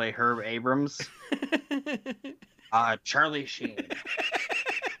going to play Herb Abrams? Charlie Sheen.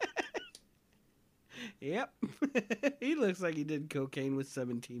 Yep. He looks like he did cocaine with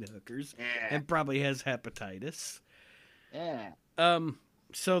 17 hookers. Yeah. And probably has hepatitis. Yeah.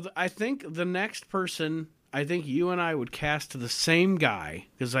 So I think the next person, I think you and I would cast the same guy,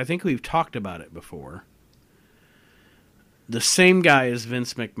 because I think we've talked about it before. The same guy as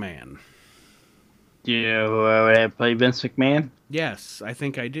Vince McMahon. Do you know who I would have play Vince McMahon? Yes, I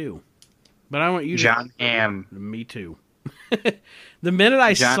think I do. But I want you to... John Hamm. Me too. The minute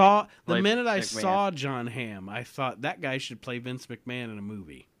I saw John Hamm, I thought that guy should play Vince McMahon in a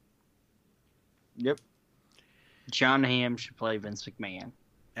movie. Yep. John Hamm should play Vince McMahon.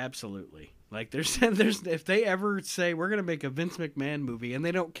 Absolutely. Like there's if they ever say we're gonna make a Vince McMahon movie and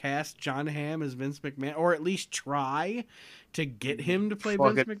they don't cast John Hamm as Vince McMahon, or at least try to get him to play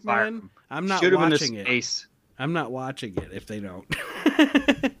Vince McMahon, I'm not watching it. I'm not watching it if they don't.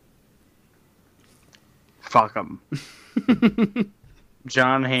 Fuck him.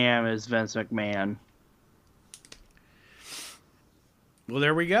 John Hamm is Vince McMahon. Well,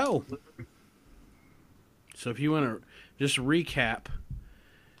 there we go. So if you want to just recap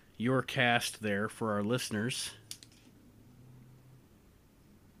your cast there for our listeners.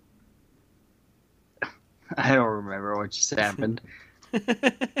 I don't remember what just happened.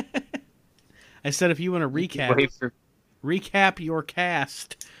 I said if you want to recap your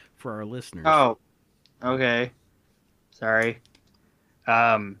cast for our listeners. Oh, okay. Sorry.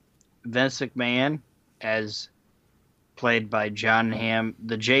 Vince McMahon as played by John Hamm.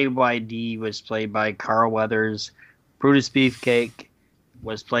 The JYD was played by Carl Weathers. Brutus Beefcake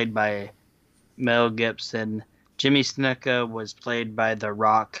was played by Mel Gibson. Jimmy Snuka was played by The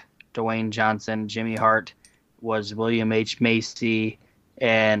Rock, Dwayne Johnson. Jimmy Hart was William H. Macy,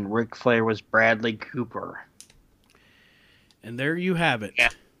 and Ric Flair was Bradley Cooper. And there you have it. Yeah.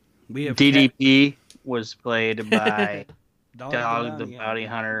 We have DDP was played by Dog the Bounty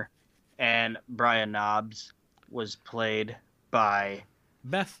Hunter, and Brian Knobs was played by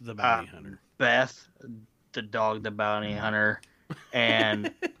Beth the Bounty Hunter. Beth, the Dog the Bounty Hunter,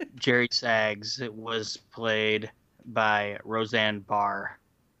 and Jerry Saggs was played by Roseanne Barr.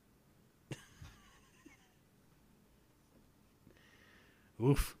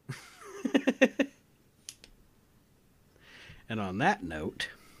 Oof. And on that note,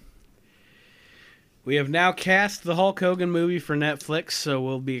 we have now cast the Hulk Hogan movie for Netflix, so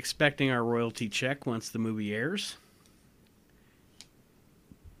we'll be expecting our royalty check once the movie airs.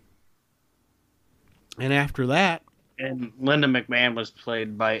 And after that... And Linda McMahon was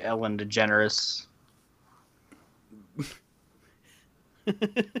played by Ellen DeGeneres.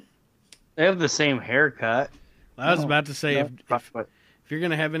 They have the same haircut. I was about to say, if you're going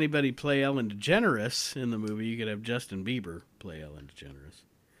to have anybody play Ellen DeGeneres in the movie, you could have Justin Bieber play Ellen DeGeneres.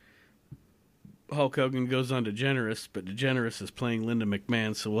 Hulk Hogan goes on DeGeneres, but DeGeneres is playing Linda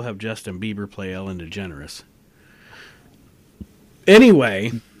McMahon, so we'll have Justin Bieber play Ellen DeGeneres.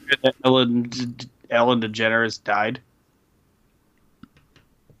 Anyway. Ellen DeGeneres died?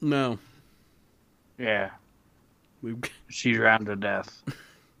 No. Yeah. She drowned to death.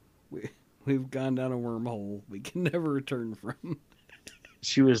 We've gone down a wormhole we can never return from.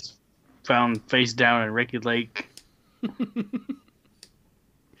 She was found face down in Ricky Lake.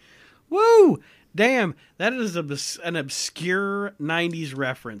 Woo! Damn, that is an obscure 90s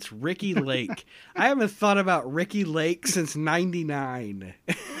reference. Ricky Lake. I haven't thought about Ricky Lake since 99.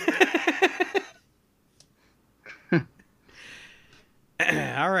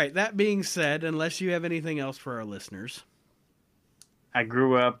 All right, that being said, unless you have anything else for our listeners. I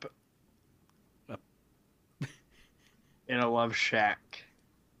grew up in a love shack.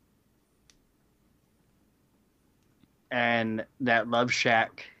 And that love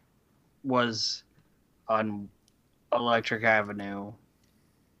shack was on Electric Avenue.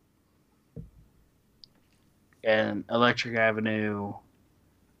 And Electric Avenue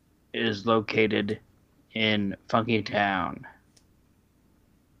is located in Funky Town.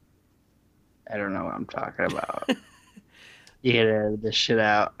 I don't know what I'm talking about. You gotta edit this shit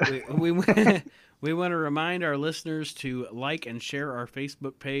out. We want to remind our listeners to like and share our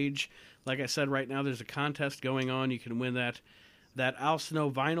Facebook page. Like I said, right now there's a contest going on. You can win that Al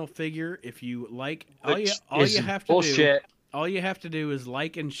Snow vinyl figure if you like. All you have to do is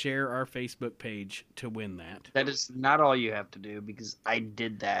like and share our Facebook page to win that. That is not all you have to do because I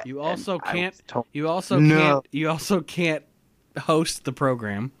did that. You also can't host the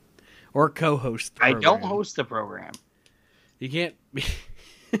program or co-host the program. I don't host the program. You can't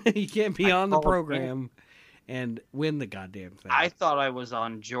be on the program and win the goddamn thing. I thought I was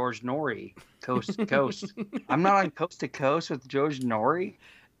on George Norrie, Coast to Coast. I'm not on Coast to Coast with George Norrie?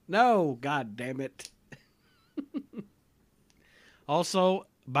 No, god damn it. Also,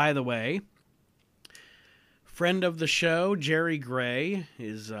 by the way, friend of the show, Jerry Gray,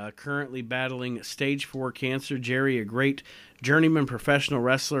 is currently battling stage 4 cancer. Jerry, a great journeyman professional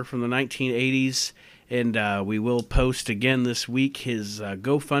wrestler from the 1980s. And we will post again this week his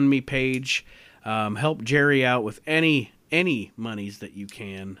GoFundMe page. Help Jerry out with any monies that you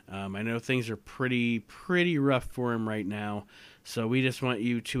can. I know things are pretty rough for him right now. So we just want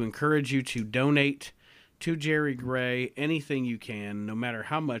you to encourage you to donate to Jerry Gray anything you can, no matter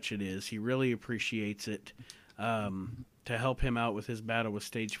how much it is. He really appreciates it to help him out with his battle with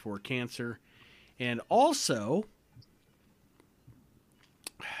stage 4 cancer. And also...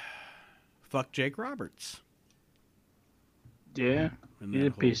 fuck Jake Roberts. Yeah, he's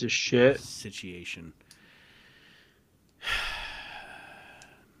a piece of shit. Situation.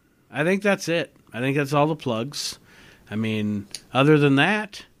 I think that's it. I think that's all the plugs. I mean, other than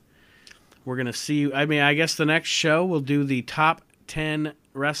that, we're going to see... I mean, I guess the next show we'll do the top 10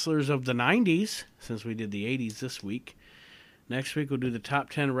 wrestlers of the 90s, since we did the 80s this week. Next week we'll do the top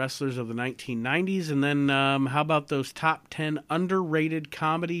 10 wrestlers of the 1990s, and then how about those top 10 underrated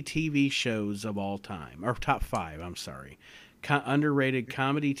comedy TV shows of all time? Or top 5, I'm sorry. Underrated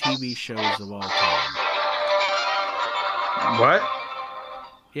comedy TV shows of all time. What?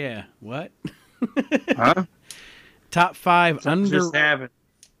 Yeah, what? Huh? Top 5 just happened.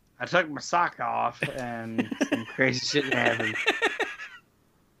 I took my sock off and some crazy shit happened.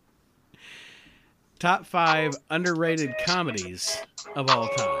 Top 5 underrated comedies of all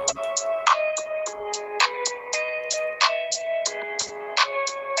time.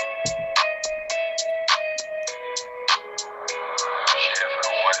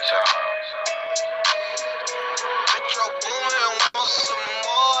 Metro Boomin want some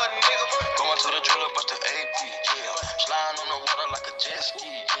more, nigga. Going to the jeweler, bust the AP, yeah. Sliding on the water like a jet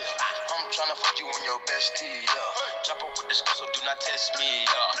ski, yeah. I'm tryna fuck you on your bestie, yeah. Chop up with this girl, so do not test me,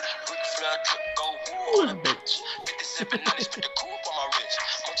 yeah. Brick flood drip, go woo, bitch. 57 90s, put the coupe on my wrist.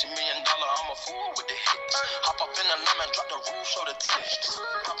 $multi-million, I'm a fool with the hits. Hop up in the lemon, drop the roof, show the tits.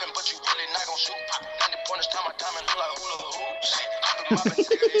 Poppin', but you really not gon' shoot. 90 pointers, time my diamond look like hula hoops. I've been mobbing,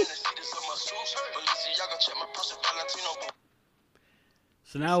 take her in the seats of my suits. Balenciaga, check my purse, Valentino.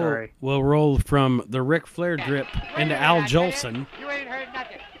 So now we'll roll from the Ric Flair drip into Al Jolson. You ain't heard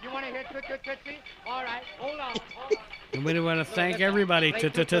nothing. You want to hear Tootsie? All right, hold on. And we want to thank everybody,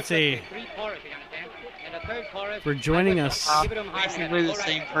 Tootsie, for joining us. Basically the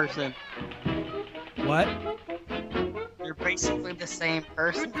same person. What? You're basically the same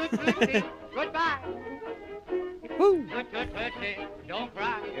person. Goodbye. Woo! Tootsie, don't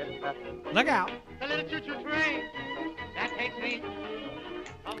cry. Look out. The little choo-choo train that takes me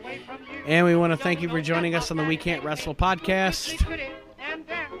away from you. And we want to thank you for joining us on the We Can't Wrestle podcast.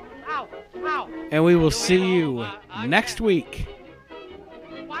 And we will see you next week.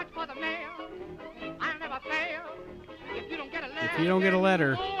 Watch for the mail. I'll never fail. If you don't get a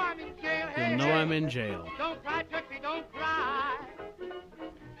letter, I'm in jail. you'll know I'm in jail. Don't cry, Tootsie, don't cry.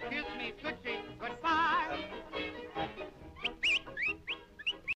 Kiss me, Tootsie.